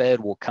that the Fed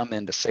will come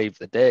in to save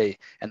the day.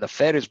 And the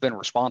Fed has been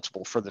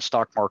responsible for the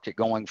stock market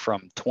going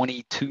from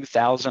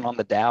 22,000 on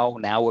the Dow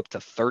now up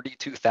to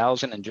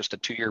 32,000 in just a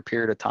 2-year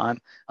period of time.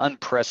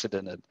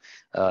 Unprecedented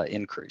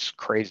increase.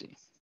 Crazy.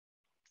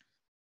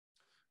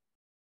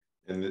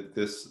 And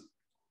this,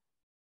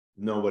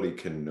 nobody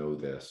can know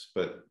this,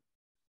 but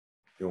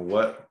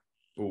what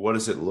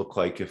does it look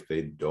like if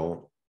they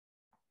don't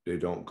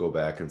go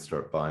back and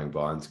start buying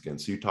bonds again?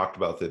 So you talked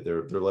about that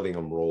they're letting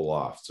them roll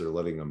off, so they're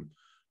letting them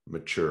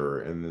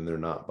mature, and then they're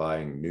not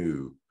buying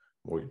new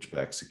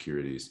mortgage-backed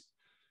securities.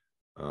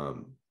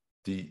 And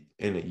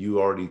you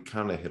already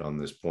kind of hit on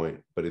this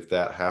point, but if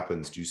that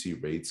happens, do you see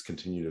rates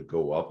continue to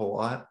go up a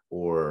lot,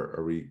 or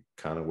are we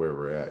kind of where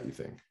we're at, you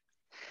think?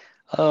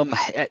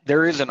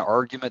 There is an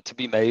argument to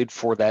be made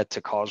for that to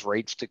cause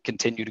rates to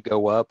continue to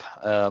go up.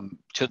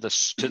 To the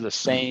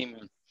same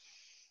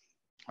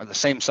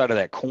side of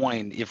that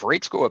coin, if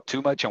rates go up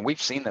too much, and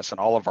we've seen this in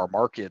all of our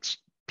markets,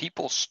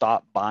 people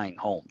stop buying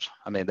homes.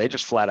 I mean, they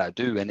just flat out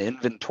do, and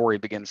inventory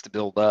begins to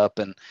build up,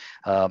 and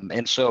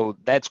so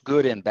that's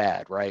good and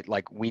bad, right?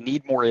 Like, we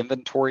need more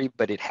inventory,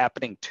 but it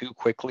happening too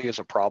quickly is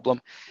a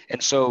problem.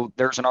 And so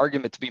there's an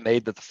argument to be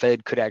made that the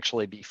Fed could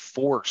actually be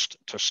forced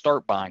to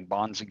start buying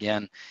bonds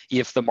again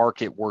if the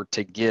market were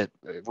to get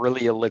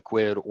really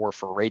illiquid or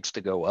for rates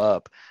to go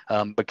up,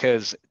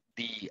 because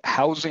the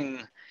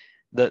housing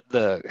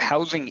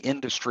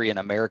industry in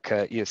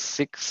America is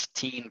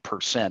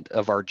 16%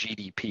 of our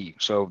GDP.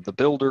 So the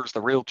builders,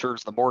 the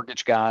realtors, the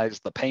mortgage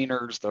guys, the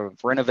painters, the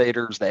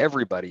renovators, the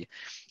everybody,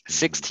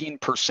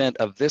 16%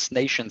 of this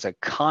nation's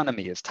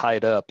economy is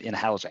tied up in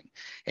housing.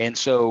 And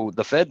so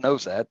the Fed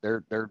knows that.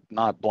 They're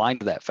not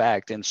blind to that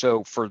fact. And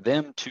so for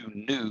them to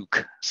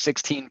nuke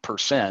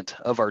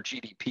 16% of our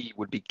GDP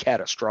would be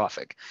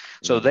catastrophic.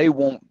 So they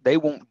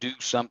won't do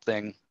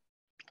something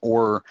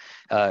or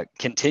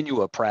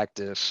continue a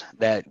practice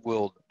that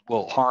will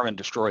harm and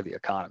destroy the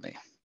economy.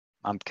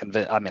 I'm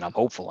convinced. I mean, I'm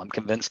hopeful. I'm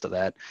convinced of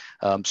that.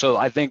 So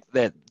I think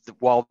that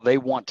while they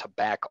want to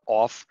back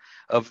off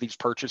of these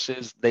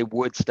purchases, they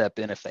would step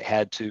in if they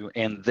had to,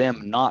 and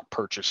them not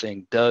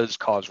purchasing does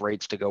cause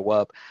rates to go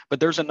up.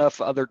 But there's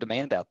enough other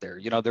demand out there.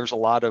 There's a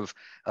lot of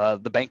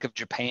the Bank of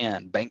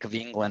Japan, Bank of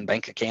England,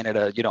 Bank of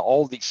Canada,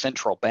 all these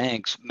central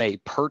banks may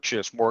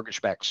purchase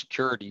mortgage-backed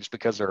securities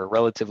because they're a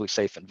relatively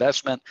safe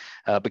investment,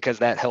 because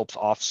that helps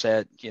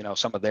offset,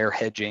 some of their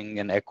hedging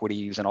and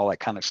equities and all that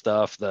kind of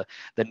stuff. The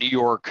New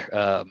York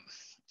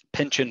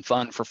pension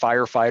fund for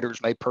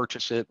firefighters may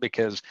purchase it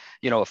because,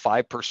 a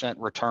 5%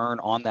 return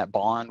on that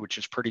bond, which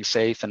is pretty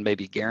safe and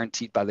maybe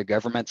guaranteed by the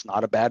government, it's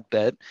not a bad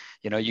bet.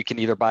 You can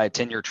either buy a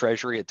 10-year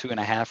treasury at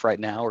 2.5 right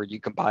now, or you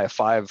can buy a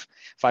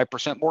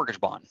 5% mortgage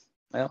bond.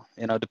 Well,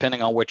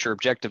 depending on what your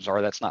objectives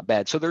are, that's not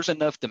bad. So there's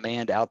enough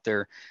demand out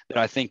there that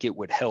I think it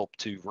would help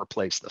to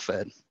replace the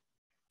Fed.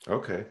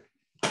 Okay.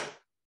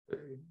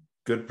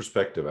 Good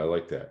perspective. I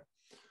like that.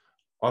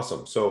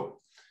 Awesome. So,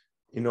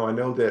 I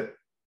know that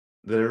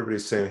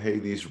everybody's saying, hey,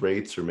 these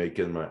rates are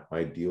making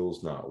my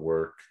deals not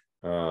work.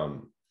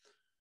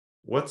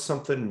 What's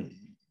something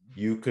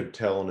you could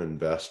tell an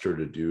investor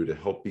to do to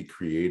help be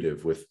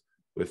creative with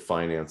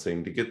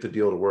financing to get the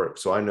deal to work?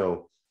 So I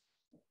know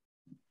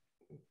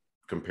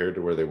compared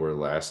to where they were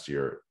last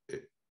year,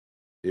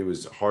 it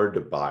was hard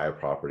to buy a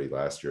property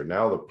last year.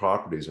 Now the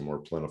properties are more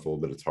plentiful,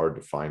 but it's hard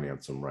to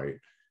finance them right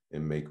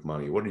and make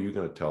money. What are you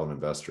going to tell an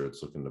investor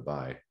that's looking to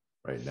buy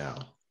right now?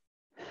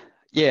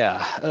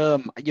 Yeah,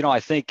 I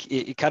think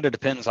it kind of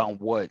depends on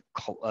what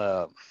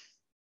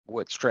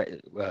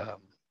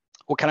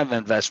kind of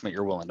investment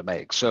you're willing to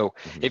make. So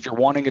if you're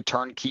wanting a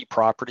turnkey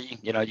property,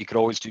 you could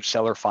always do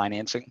seller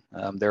financing.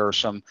 There are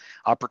some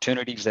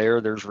opportunities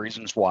there. There's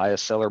reasons why a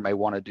seller may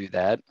want to do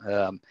that.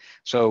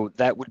 So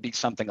that would be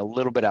something a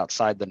little bit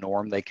outside the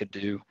norm they could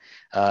do.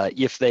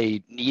 If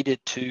they needed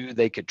to,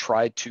 they could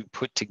try to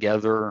put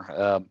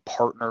together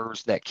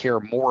partners that care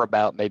more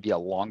about maybe a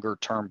longer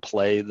term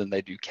play than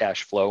they do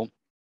cash flow.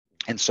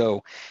 And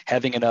so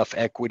having enough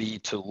equity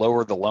to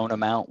lower the loan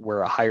amount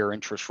where a higher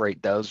interest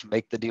rate does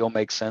make the deal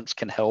make sense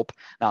can help.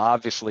 Now,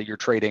 obviously, you're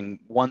trading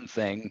one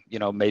thing,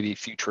 maybe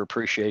future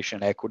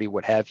appreciation, equity,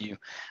 what have you,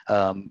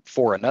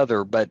 for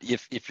another. But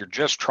if you're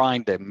just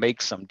trying to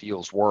make some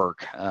deals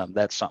work,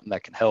 that's something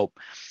that can help.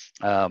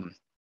 And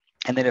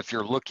then if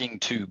you're looking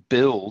to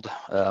build,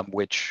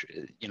 which,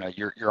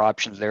 your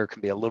options there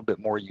can be a little bit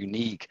more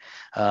unique,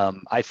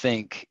 I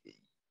think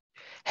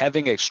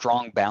having a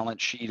strong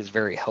balance sheet is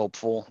very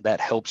helpful.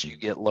 That helps you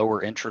get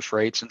lower interest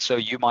rates. And so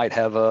you might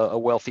have a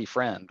wealthy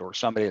friend or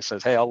somebody that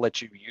says, hey, I'll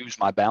let you use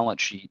my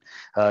balance sheet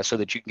so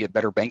that you can get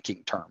better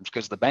banking terms,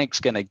 because the bank's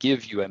going to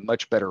give you a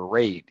much better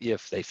rate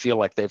if they feel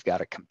like they've got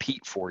to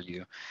compete for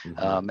you.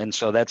 And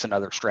so that's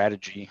another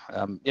strategy,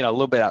 a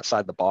little bit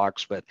outside the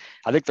box. But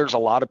I think there's a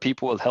lot of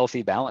people with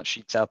healthy balance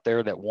sheets out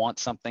there that want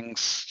something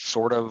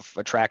sort of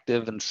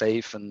attractive and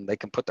safe and they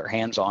can put their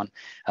hands on,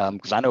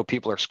 because I know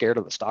people are scared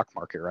of the stock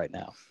market right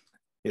now.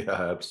 Yeah,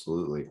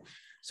 absolutely.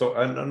 So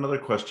another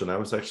question, I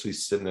was actually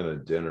sitting at a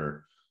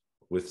dinner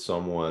with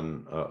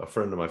someone, a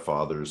friend of my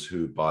father's,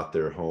 who bought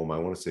their home, I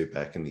want to say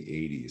back in the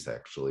 80s,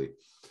 actually.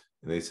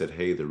 And they said,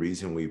 hey, the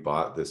reason we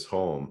bought this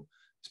home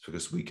is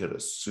because we could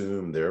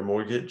assume their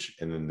mortgage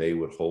and then they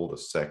would hold a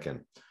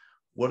second.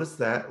 What does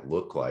that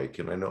look like?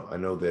 And I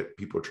know that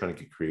people are trying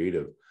to get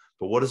creative,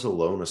 but what does a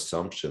loan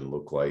assumption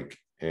look like?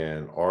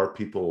 And are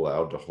people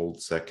allowed to hold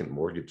second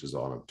mortgages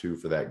on them too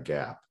for that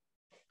gap?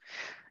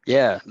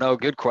 Yeah, no,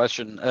 good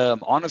question.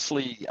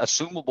 Honestly,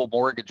 assumable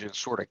mortgages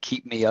sort of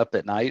keep me up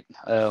at night,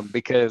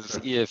 because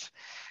if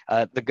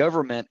the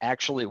government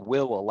actually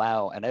will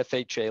allow an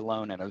FHA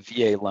loan and a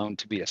VA loan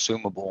to be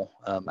assumable,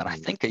 and I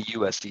think a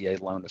USDA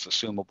loan is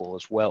assumable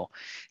as well.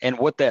 And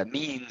what that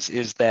means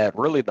is that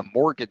really the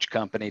mortgage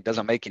company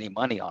doesn't make any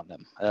money on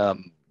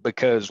them.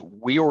 Because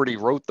we already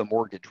wrote the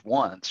mortgage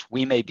once.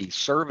 We may be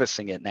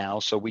servicing it now,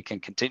 so we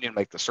can continue to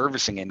make the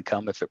servicing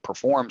income if it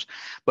performs,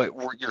 but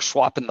you're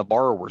swapping the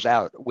borrowers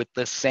out with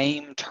the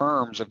same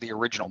terms of the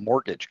original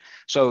mortgage.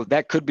 So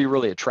that could be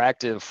really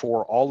attractive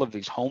for all of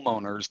these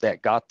homeowners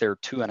that got their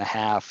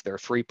 2.5%, their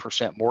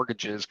 3%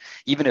 mortgages,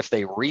 even if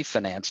they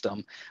refinanced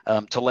them,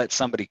 to let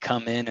somebody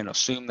come in and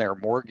assume their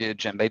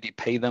mortgage and maybe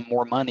pay them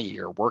more money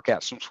or work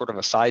out some sort of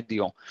a side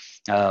deal,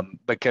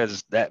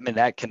 because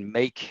that can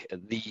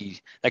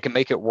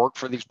make it work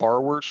for these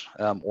borrowers,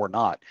 or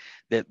not.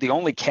 The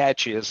only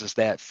catch is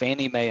that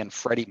Fannie Mae and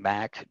Freddie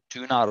Mac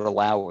do not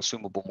allow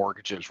assumable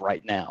mortgages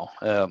right now.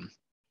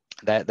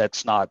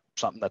 That's not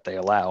something that they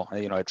allow.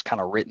 It's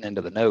kind of written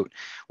into the note,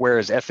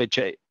 whereas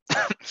FHA,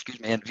 excuse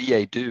me, and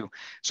VA do.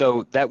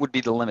 So that would be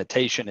the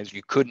limitation, is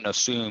you couldn't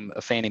assume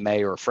a Fannie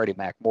Mae or a Freddie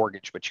Mac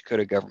mortgage, but you could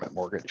a government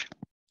mortgage.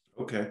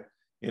 Okay.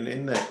 And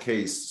in that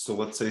case, so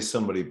let's say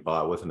somebody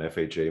bought with an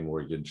FHA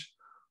mortgage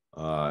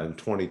in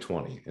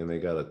 2020 and they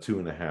got a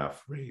 2.5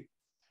 rate.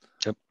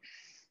 Yep.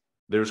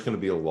 There's going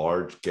to be a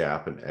large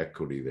gap in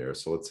equity there.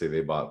 So let's say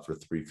they bought for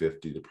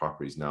 350, the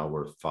property's now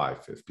worth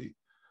 550.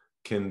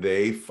 Can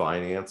they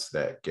finance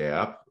that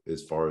gap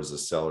as far as a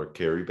seller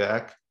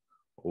carryback,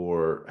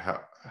 or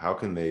how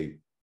can they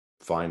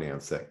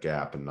finance that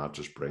gap and not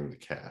just bring the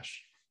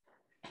cash?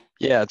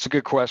 Yeah, it's a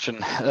good question.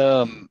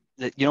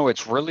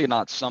 It's really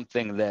not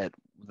something that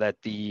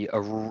the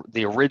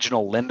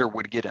original lender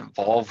would get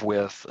involved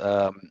with.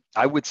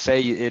 I would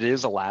say it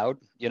is allowed,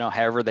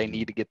 however they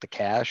need to get the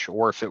cash,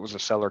 or if it was a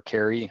seller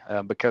carry,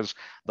 because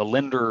the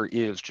lender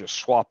is just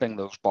swapping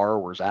those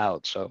borrowers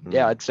out. So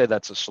yeah, I'd say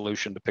that's a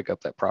solution to pick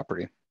up that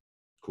property.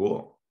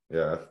 Cool.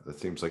 Yeah, that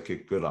seems like a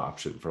good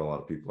option for a lot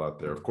of people out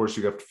there. Of course,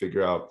 you have to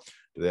figure out,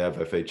 do they have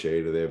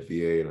FHA, do they have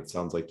VA, and it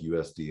sounds like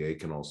USDA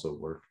can also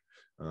work.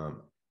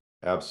 Um,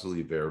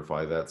 Absolutely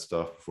verify that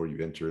stuff before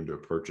you enter into a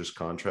purchase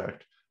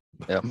contract.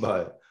 Yeah.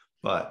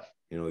 but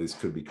these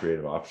could be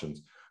creative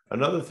options.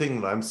 Another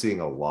thing that I'm seeing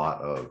a lot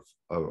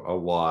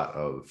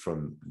of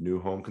from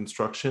new home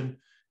construction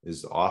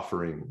is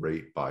offering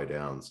rate buy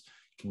downs.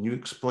 Can you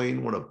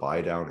explain what a buy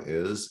down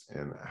is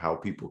and how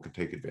people can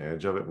take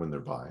advantage of it when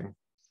they're buying?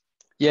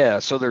 Yeah,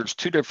 so there's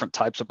two different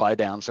types of buy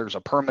downs. There's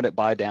a permanent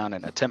buy down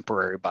and a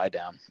temporary buy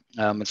down.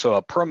 And so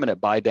a permanent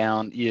buy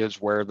down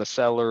is where the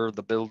seller,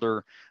 the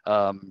builder,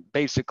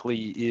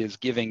 basically is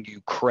giving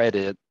you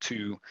credit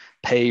to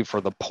pay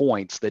for the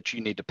points that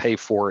you need to pay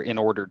for in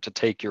order to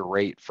take your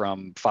rate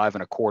from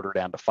 5.25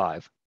 down to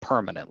 5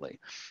 permanently.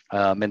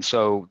 And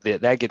so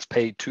that gets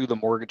paid to the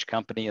mortgage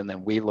company, and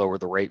then we lower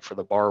the rate for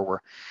the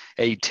borrower.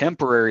 A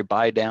temporary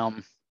buy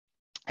down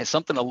is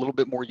something a little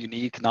bit more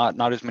unique.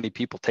 Not as many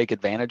people take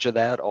advantage of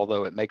that,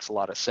 although it makes a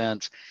lot of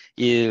sense.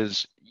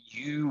 Is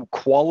you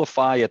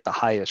qualify at the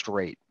highest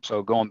rate.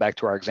 So going back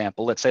to our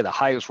example, let's say the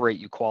highest rate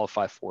you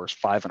qualify for is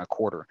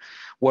 5.25.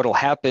 What'll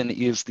happen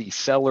is the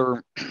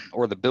seller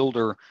or the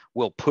builder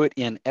will put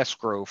in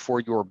escrow for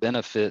your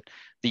benefit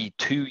the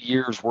 2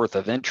 years worth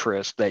of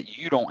interest that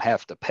you don't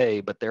have to pay,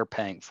 but they're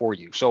paying for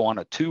you. So on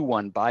a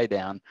 2-1 buy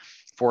down,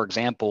 for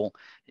example,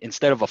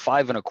 instead of a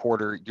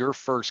 5.25, your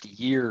first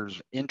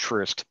year's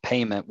interest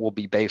payment will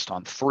be based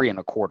on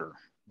 3.25.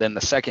 Then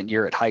the second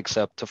year it hikes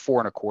up to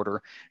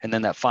 4.25, and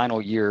then that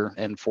final year,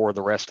 and for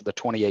the rest of the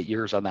 28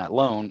 years on that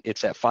loan,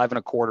 it's at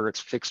 5.25. It's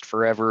fixed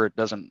forever. It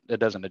doesn't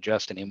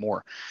adjust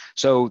anymore.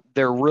 So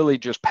they're really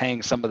just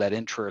paying some of that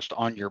interest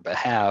on your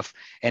behalf,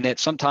 and it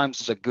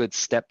sometimes is a good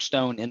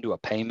stepstone into a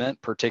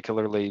payment,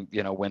 particularly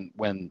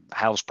when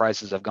house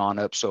prices have gone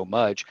up so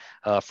much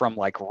from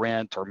like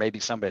rent, or maybe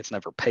somebody that's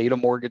never paid a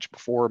mortgage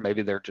before.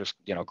 Maybe they're just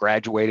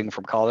graduating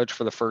from college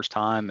for the first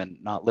time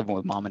and not living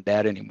with mom and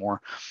dad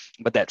anymore.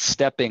 But that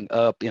stepping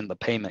up in the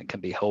payment can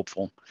be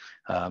helpful.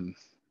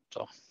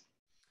 So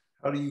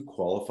How do you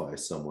qualify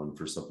someone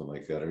for something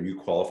like that? Are you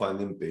qualifying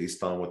them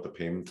based on what the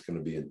payment's going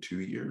to be in 2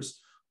 years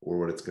or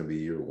what it's going to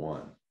be year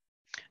one?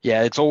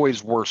 yeah, it's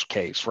always worst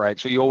case, right?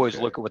 So you always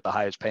Okay. look at what the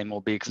highest payment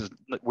will be, because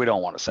we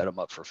don't want to set them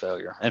up for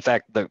failure. In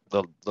fact, the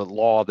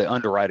law, the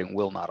underwriting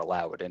will not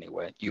allow it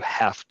anyway. You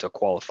have to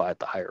qualify at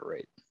the higher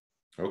rate.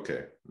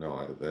 Okay.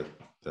 No,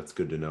 that's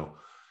good to know.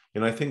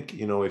 And I think,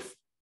 if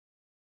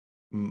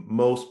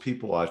most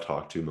people I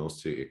talk to,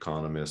 mostly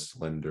economists,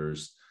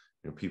 lenders,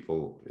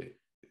 people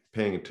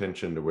paying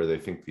attention to where they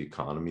think the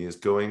economy is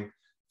going,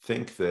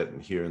 think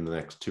that here in the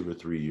next 2 or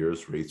 3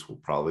 years, rates will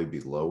probably be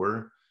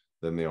lower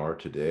than they are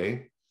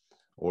today,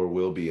 or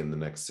will be in the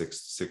next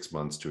six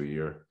months to a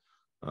year.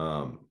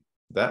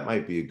 That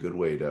might be a good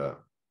way to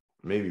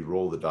maybe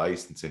roll the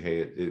dice and say, hey,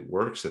 it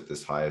works at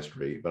this highest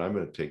rate, but I'm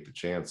going to take the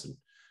chance and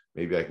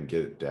maybe I can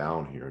get it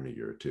down here in a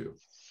year or two.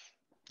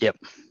 Yep.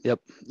 Yep.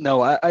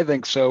 No, I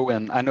think so.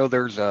 And I know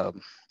there's a,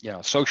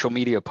 social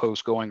media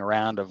post going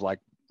around of like,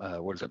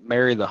 what is it?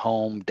 Marry the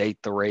home, date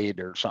the rate,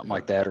 or something Yeah.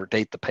 like that, or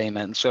date the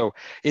payment. And so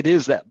it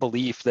is that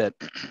belief that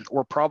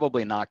we're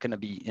probably not going to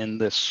be in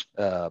this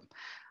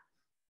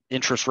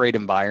interest rate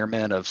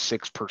environment of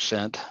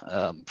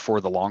 6%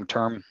 for the long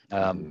term.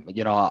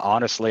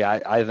 Honestly,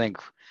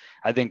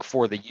 I think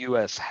for the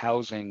U.S.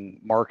 housing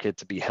market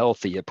to be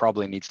healthy, it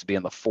probably needs to be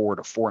in the 4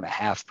 to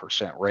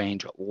 4.5%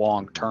 range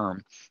long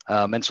term.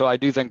 And so I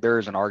do think there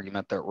is an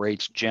argument that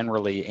rates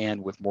generally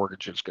and with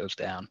mortgages goes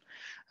down,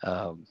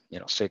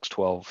 6,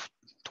 12,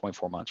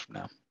 24 months from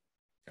now.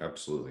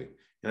 Absolutely.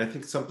 And I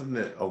think something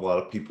that a lot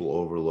of people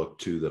overlook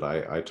too, that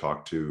I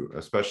talk to,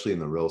 especially in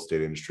the real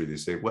estate industry, they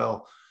say,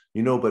 well,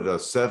 but a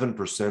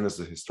 7% is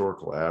the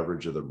historical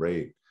average of the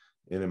rate.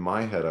 And in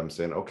my head, I'm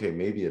saying, okay,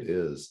 maybe it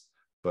is,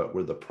 but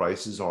where the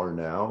prices are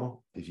now,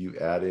 if you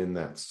add in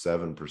that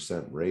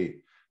 7%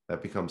 rate,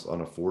 that becomes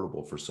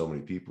unaffordable for so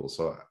many people.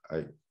 So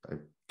I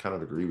kind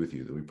of agree with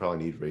you that we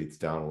probably need rates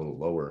down a little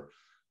lower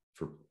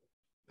for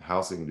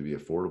housing to be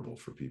affordable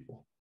for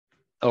people.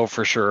 Oh,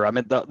 for sure. I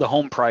mean, the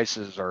home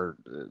prices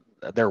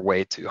they're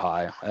way too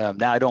high.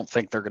 Now, I don't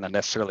think they're going to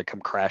necessarily come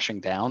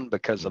crashing down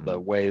because of the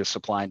way the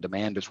supply and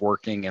demand is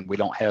working, and we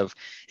don't have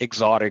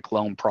exotic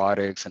loan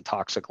products and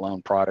toxic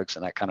loan products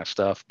and that kind of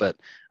stuff. But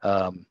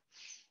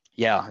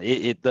yeah,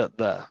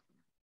 the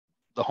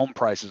home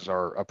prices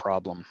are a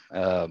problem.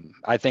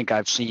 I think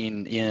I've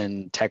seen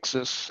in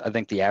Texas, I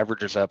think the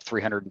average is up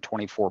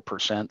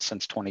 324%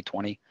 since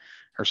 2020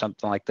 or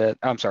something like that.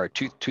 I'm sorry,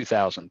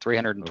 2000,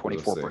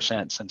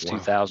 324% since Wow.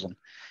 2000.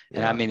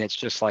 And I Yeah. mean, it's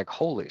just like,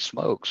 holy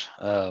smokes,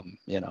 so.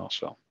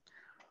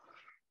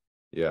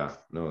 Yeah,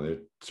 no, they're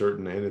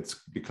certain, and it's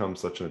become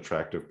such an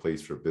attractive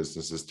place for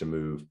businesses to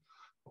move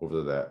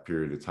over that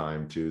period of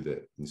time too,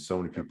 that so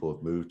many people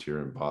have moved here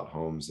and bought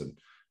homes and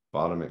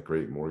bought them at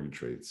great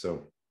mortgage rates.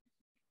 So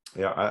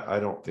yeah, I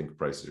don't think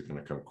prices are going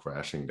to come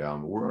crashing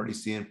down, but we're already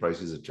seeing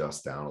prices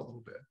adjust down a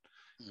little bit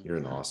here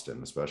in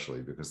Austin,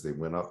 especially because they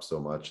went up so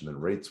much and then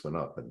rates went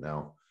up, and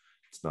now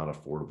it's not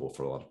affordable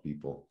for a lot of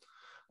people.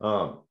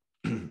 Um,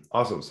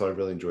 awesome. So I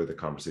really enjoyed the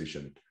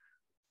conversation.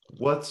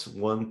 What's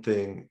one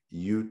thing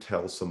you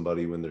tell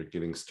somebody when they're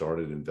getting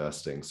started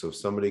investing? So if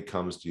somebody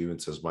comes to you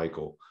and says,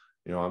 Michael,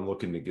 I'm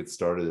looking to get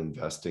started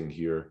investing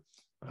here.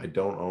 I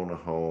don't own a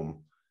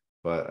home,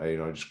 but I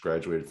just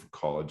graduated from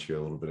college here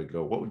a little bit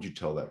ago. What would you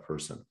tell that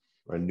person,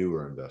 or a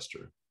newer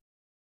investor?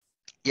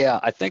 Yeah,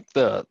 I think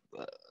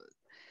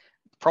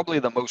probably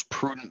the most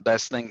prudent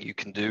best thing you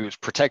can do is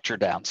protect your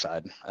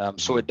downside.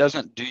 So it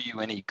doesn't do you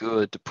any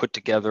good to put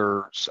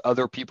together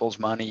other people's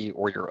money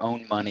or your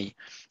own money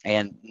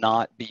and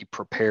not be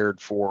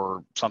prepared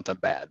for something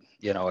bad,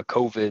 a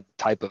COVID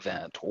type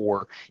event,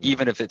 or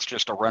even if it's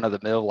just a run of the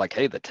mill, like,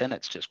 hey, the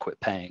tenants just quit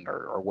paying,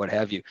 or what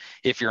have you.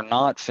 If you're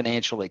not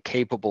financially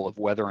capable of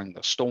weathering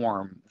the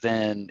storm,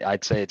 then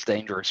I'd say it's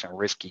dangerous and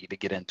risky to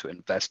get into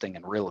investing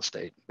in real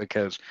estate,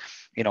 because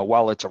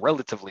while it's a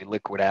relatively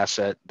liquid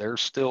asset,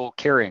 there's still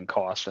carrying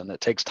costs, and it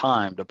takes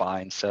time to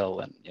buy and sell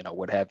and,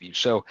 what have you.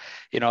 So,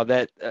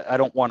 that I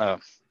don't want to,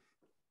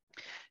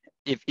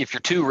 if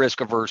you're too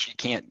risk averse, you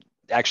can't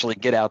actually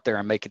get out there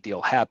and make a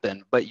deal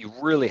happen, but you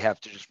really have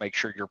to just make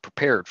sure you're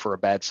prepared for a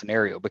bad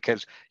scenario,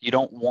 because you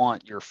don't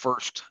want your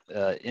first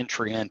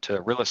entry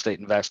into real estate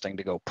investing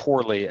to go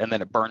poorly and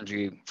then it burns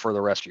you for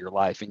the rest of your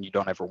life and you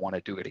don't ever want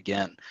to do it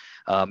again.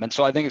 And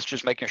so I think it's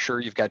just making sure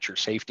you've got your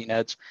safety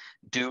nets,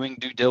 doing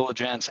due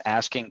diligence,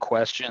 asking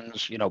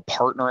questions.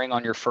 Partnering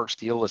on your first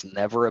deal is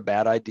never a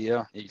bad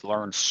idea. You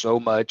learn so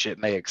much. It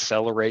may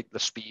accelerate the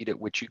speed at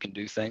which you can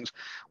do things.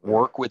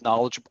 Work with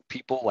knowledgeable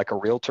people like a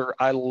realtor.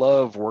 I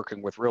love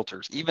working with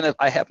realtors. Even if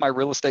I have my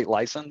real estate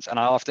license, and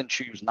I often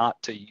choose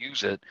not to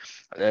use it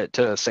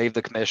to save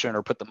the commission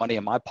or put the money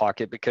in my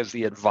pocket, because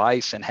the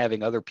advice and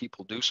having other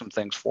people do some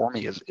things for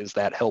me is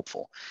that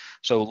helpful.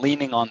 So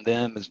leaning on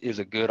them is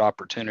a good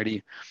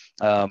opportunity.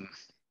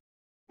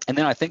 And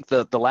then I think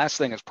the last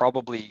thing is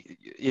probably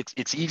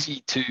it's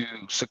easy to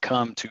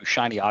succumb to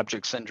shiny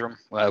object syndrome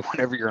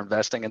whenever you're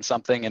investing in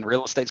something, and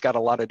real estate's got a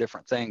lot of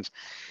different things.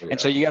 And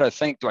so you got to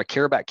think, do I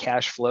care about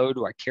cash flow?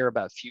 Do I care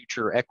about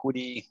future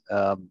equity?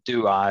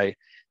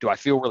 Do I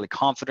feel really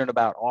confident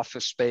about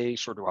office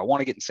space, or do I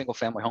want to get in single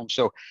family homes?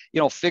 So,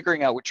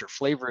 figuring out what your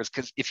flavor is,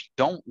 because if you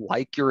don't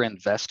like your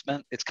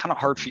investment, it's kind of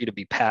hard for you to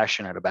be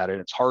passionate about it.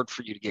 It's hard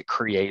for you to get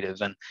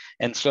creative.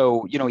 And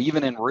so,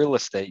 even in real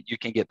estate, you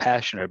can get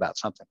passionate about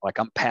something. Like,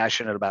 I'm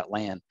passionate about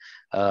land.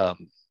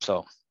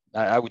 So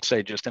I would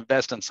say just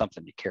invest in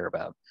something you care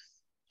about.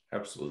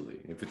 Absolutely.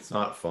 If it's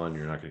not fun,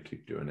 you're not going to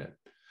keep doing it.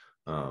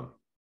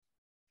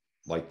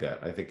 Like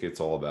that. I think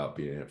it's all about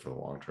being in it for the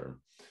long term.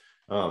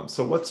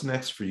 So what's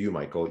next for you,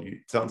 Michael? It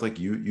sounds like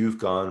you've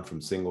gone from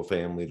single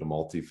family to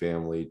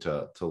multifamily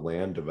to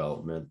land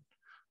development.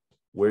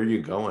 Where are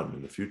you going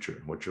in the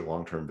future? What's your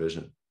long-term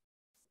vision?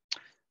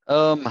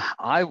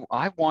 I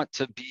want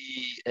to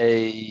be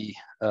a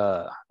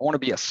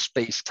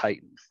space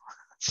titan.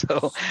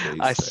 So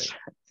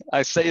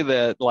I say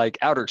that like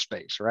outer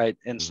space, right?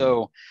 And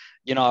so,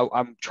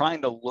 I'm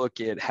trying to look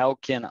at how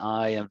can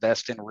I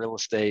invest in real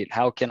estate?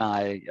 How can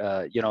I,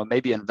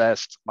 maybe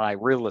invest my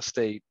real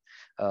estate,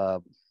 I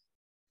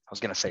was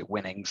going to say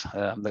winnings.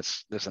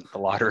 This isn't the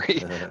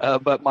lottery,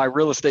 but my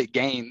real estate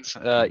gains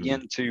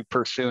into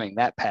pursuing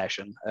that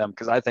passion,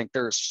 because I think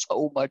there's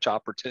so much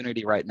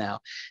opportunity right now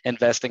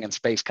investing in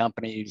space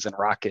companies and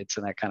rockets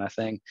and that kind of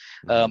thing.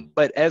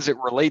 But as it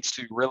relates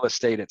to real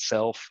estate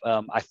itself,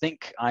 I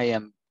think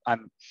I'm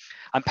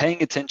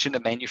paying attention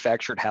to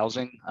manufactured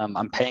housing.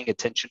 I'm paying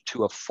attention to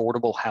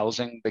affordable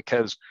housing,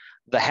 because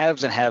the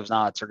haves and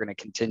have-nots are going to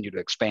continue to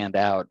expand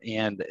out,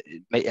 and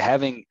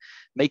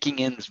making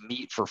ends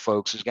meet for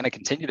folks is going to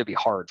continue to be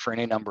hard for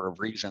any number of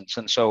reasons.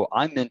 And so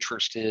I'm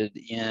interested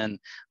in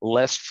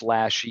less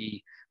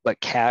flashy but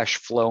cash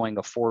flowing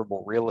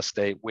affordable real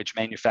estate, which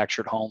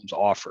manufactured homes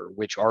offer,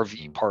 which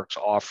RV parks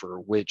offer,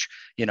 which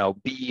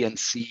B and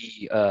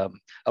C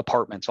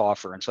apartments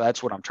offer. And so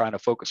that's what I'm trying to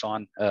focus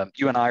on.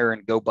 You and I are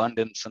in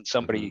GoBundance, and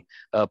somebody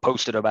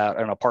posted about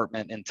an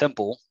apartment in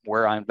Temple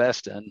where I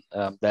invest in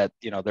that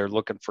they're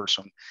looking for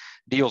some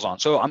deals on.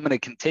 So I'm going to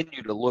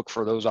continue to look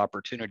for those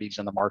opportunities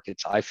in the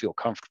markets I feel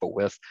comfortable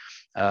with.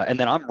 And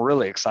then I'm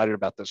really excited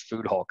about this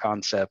food hall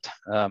concept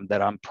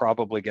that I'm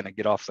probably going to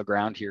get off the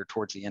ground here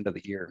towards the end of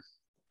the year.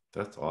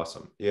 That's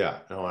awesome. Yeah.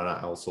 No, and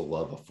I also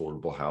love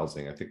affordable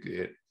housing. I think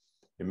it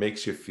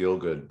makes you feel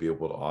good to be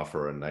able to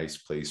offer a nice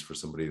place for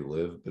somebody to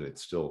live, but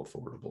it's still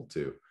affordable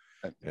too.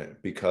 And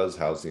because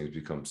housing has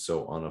become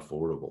so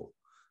unaffordable.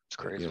 It's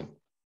crazy.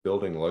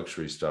 Building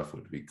luxury stuff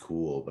would be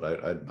cool,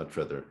 but I'd much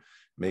rather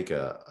make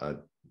an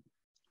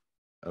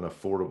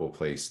affordable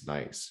place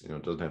nice.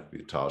 It doesn't have to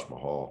be a Taj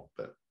Mahal,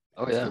 but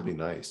still be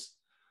nice.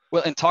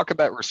 Well, and talk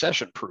about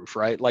recession proof,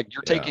 right? Like,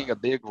 you're taking a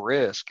big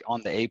risk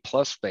on the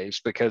A+ space,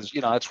 because,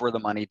 that's where the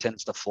money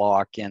tends to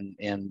flock, and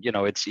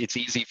it's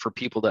easy for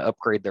people to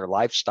upgrade their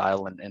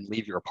lifestyle and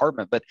leave your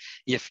apartment. But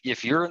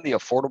if you're in the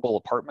affordable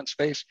apartment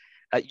space,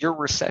 you're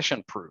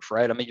recession proof,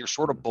 right? I mean, you're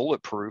sort of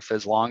bulletproof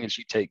as long as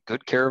you take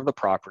good care of the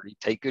property,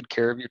 take good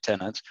care of your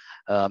tenants,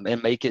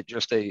 and make it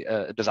just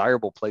a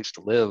desirable place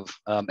to live.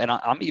 And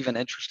I'm even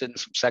interested in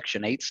some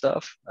Section 8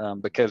 stuff,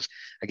 because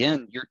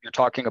again, you're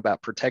talking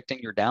about protecting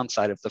your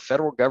downside. If the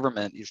federal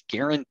government is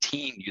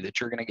guaranteeing you that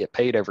you're going to get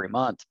paid every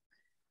month,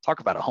 talk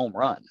about a home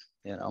run,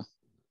 you know.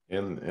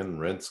 And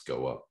rents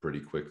go up pretty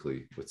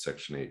quickly with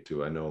Section 8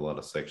 too. I know a lot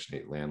of Section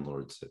 8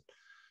 landlords that,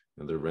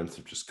 you know, their rents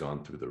have just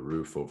gone through the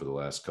roof over the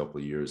last couple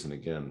of years. And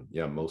again,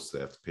 yeah, most of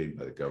that have to pay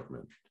by the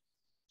government.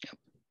 Yep.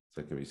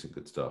 So that can be some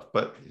good stuff.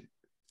 But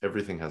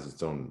everything has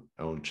its own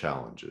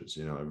challenges.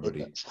 You know,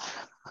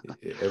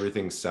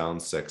 everything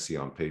sounds sexy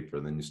on paper,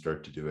 and then you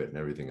start to do it and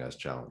everything has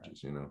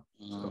challenges, you know.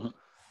 Mm-hmm. So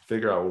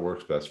figure out what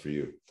works best for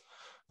you.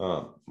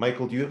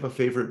 Michael, do you have a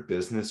favorite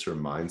business or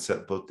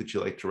mindset book that you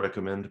like to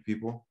recommend to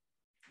people?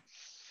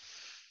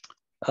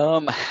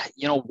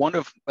 You know,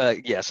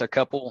 yes, a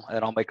couple,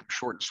 and I'll make them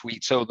short and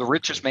sweet. So The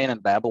Richest Man in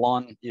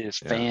Babylon is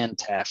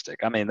fantastic.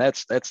 I mean,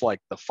 that's like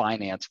the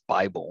finance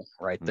Bible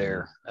right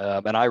there.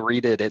 And I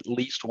read it at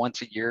least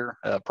once a year,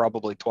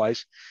 probably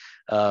twice.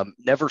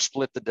 Never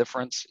Split the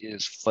Difference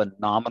is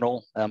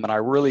phenomenal. And I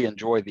really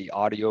enjoy the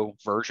audio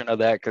version of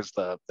that because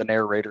the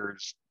narrator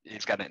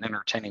he's got an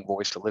entertaining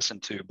voice to listen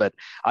to. But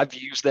I've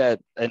used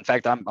that. In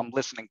fact, I'm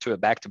listening to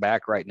it back to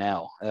back right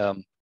now.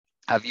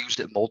 I've used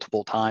it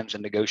multiple times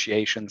in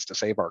negotiations to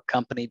save our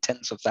company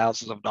tens of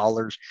thousands of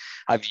dollars.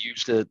 I've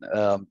used it,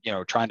 you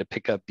know, trying to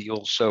pick up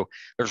deals. So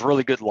there's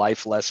really good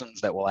life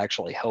lessons that will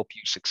actually help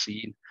you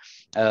succeed.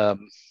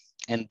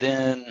 And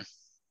then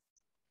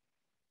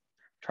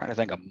trying to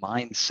think a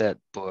mindset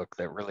book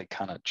that really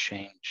kind of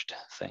changed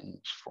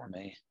things for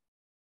me.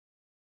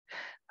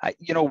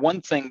 You know,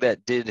 one thing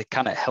that did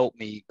kind of help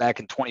me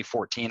back in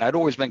 2014, I'd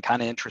always been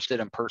kind of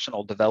interested in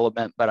personal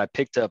development, but I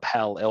picked up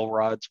Hal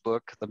Elrod's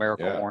book, The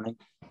Miracle Morning.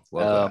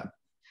 Love that.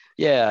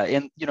 Yeah.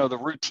 And, you know, the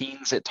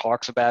routines it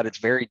talks about, it's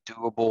very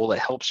doable. It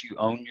helps you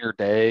own your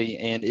day.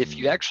 And if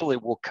you actually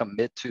will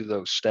commit to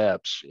those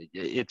steps,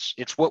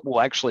 it's what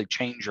will actually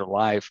change your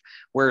life,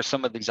 where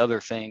some of these other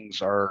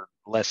things are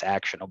less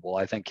actionable.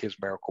 I think his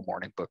Miracle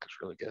Morning book is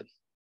really good.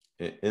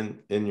 In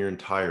your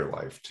entire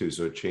life too,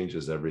 so it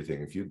changes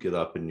everything. If you get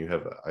up and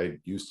I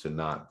used to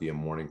not be a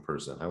morning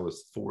person. I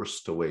was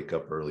forced to wake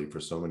up early for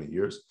so many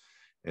years,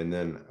 and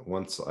then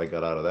once I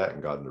got out of that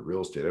and got into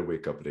real estate, I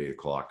wake up at 8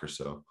 o'clock or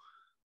so.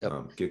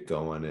 Get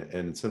going,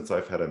 and since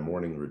I've had a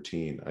morning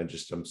routine, I'm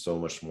so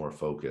much more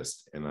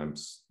focused, and I'm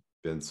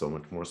been so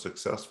much more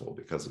successful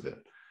because of it.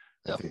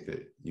 I think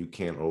that you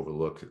can't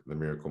overlook the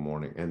Miracle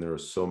Morning, and there are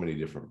so many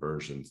different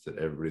versions that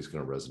everybody's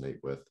going to resonate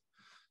with.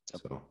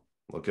 So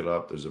look it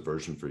up. There's a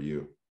version for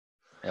you.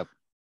 Yep.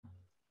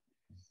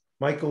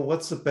 Michael,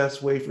 what's the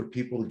best way for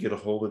people to get a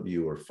hold of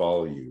you or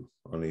follow you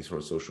on any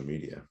sort of social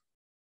media?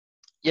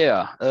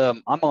 Yeah,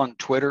 I'm on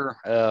Twitter.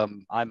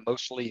 I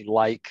mostly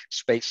like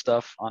space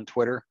stuff on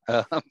Twitter,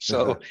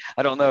 so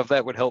I don't know if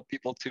that would help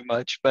people too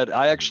much. But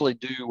I actually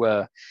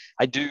do.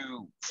 I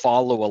do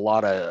follow a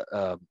lot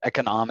of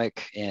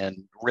economic and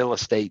real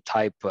estate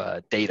type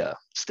data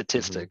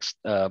statistics.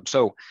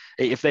 So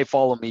if they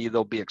follow me,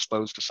 they'll be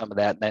exposed to some of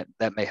that, and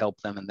that may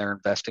help them in their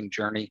investing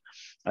journey.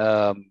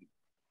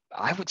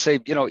 I would say,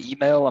 you know,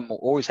 email. I'm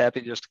always happy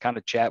just to kind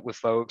of chat with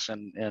folks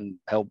and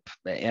help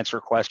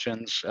answer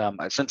questions.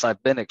 Since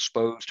I've been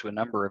exposed to a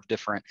number of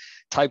different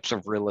types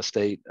of real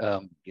estate,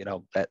 you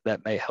know,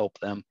 that may help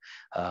them.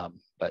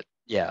 But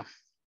yeah.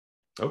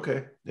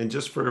 Okay. And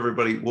just for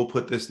everybody, we'll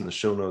put this in the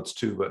show notes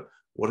too, but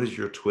what is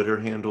your Twitter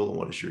handle and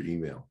what is your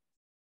email?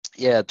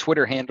 Yeah.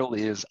 Twitter handle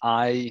is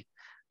I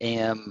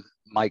am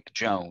Mike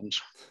Jones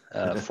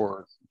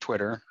for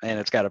Twitter, and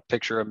it's got a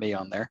picture of me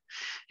on there.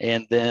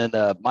 And then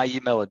my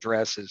email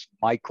address is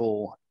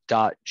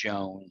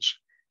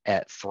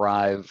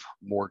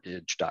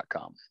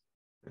michael.jones@thrivemortgage.com.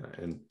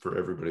 And for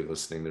everybody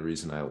listening, the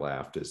reason I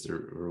laughed is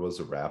there was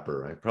a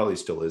rapper, I probably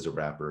still is a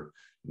rapper,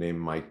 named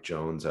Mike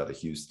Jones out of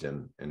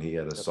Houston, and he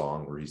had a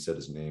song where he said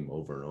his name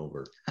over and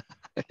over.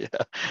 Yeah,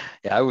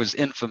 I was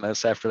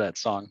infamous after that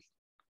song.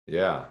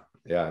 Yeah,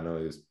 I know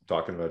he was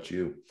talking about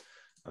you.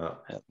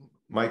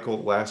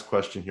 Michael, last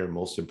question here,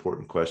 most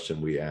important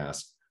question we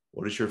ask.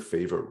 What is your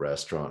favorite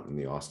restaurant in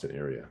the Austin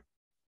area?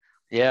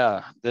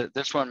 Yeah,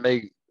 this won't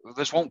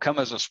come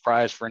as a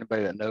surprise for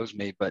anybody that knows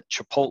me, but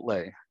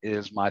Chipotle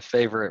is my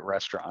favorite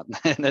restaurant.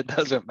 And it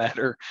doesn't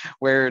matter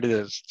where it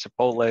is.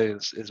 Chipotle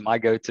is my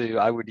go-to.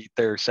 I would eat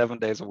there 7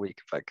 days a week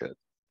if I could.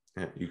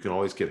 Yeah, you can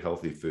always get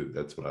healthy food.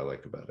 That's what I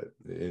like about it.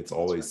 It's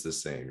always the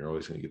same. You're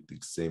always going to get the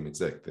same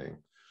exact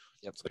thing.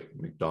 Yep. It's like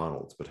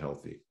McDonald's, but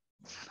healthy.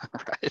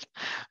 Right.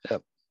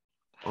 Yep.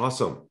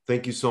 Awesome.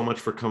 Thank you so much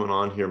for coming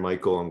on here,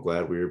 Michael. I'm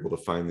glad we were able to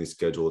finally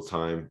schedule a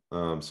time.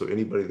 So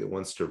anybody that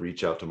wants to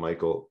reach out to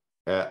Michael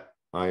at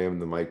I am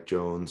the Mike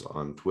Jones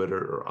on Twitter,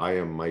 or I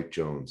am Mike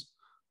Jones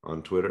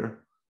on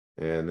Twitter,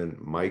 and then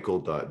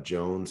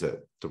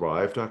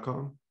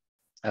michael.jones@thrive.com.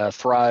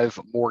 Thrive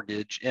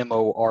Mortgage,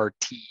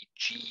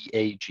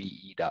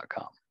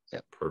 mortgage.com.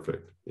 Yep.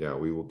 Perfect. Yeah,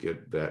 we will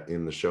get that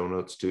in the show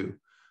notes too.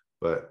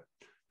 But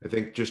I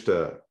think just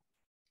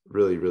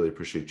really, really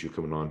appreciate you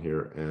coming on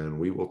here, and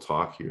we will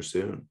talk here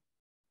soon.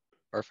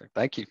 Perfect.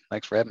 Thank you.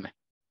 Thanks for having me.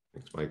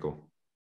 Thanks, Michael.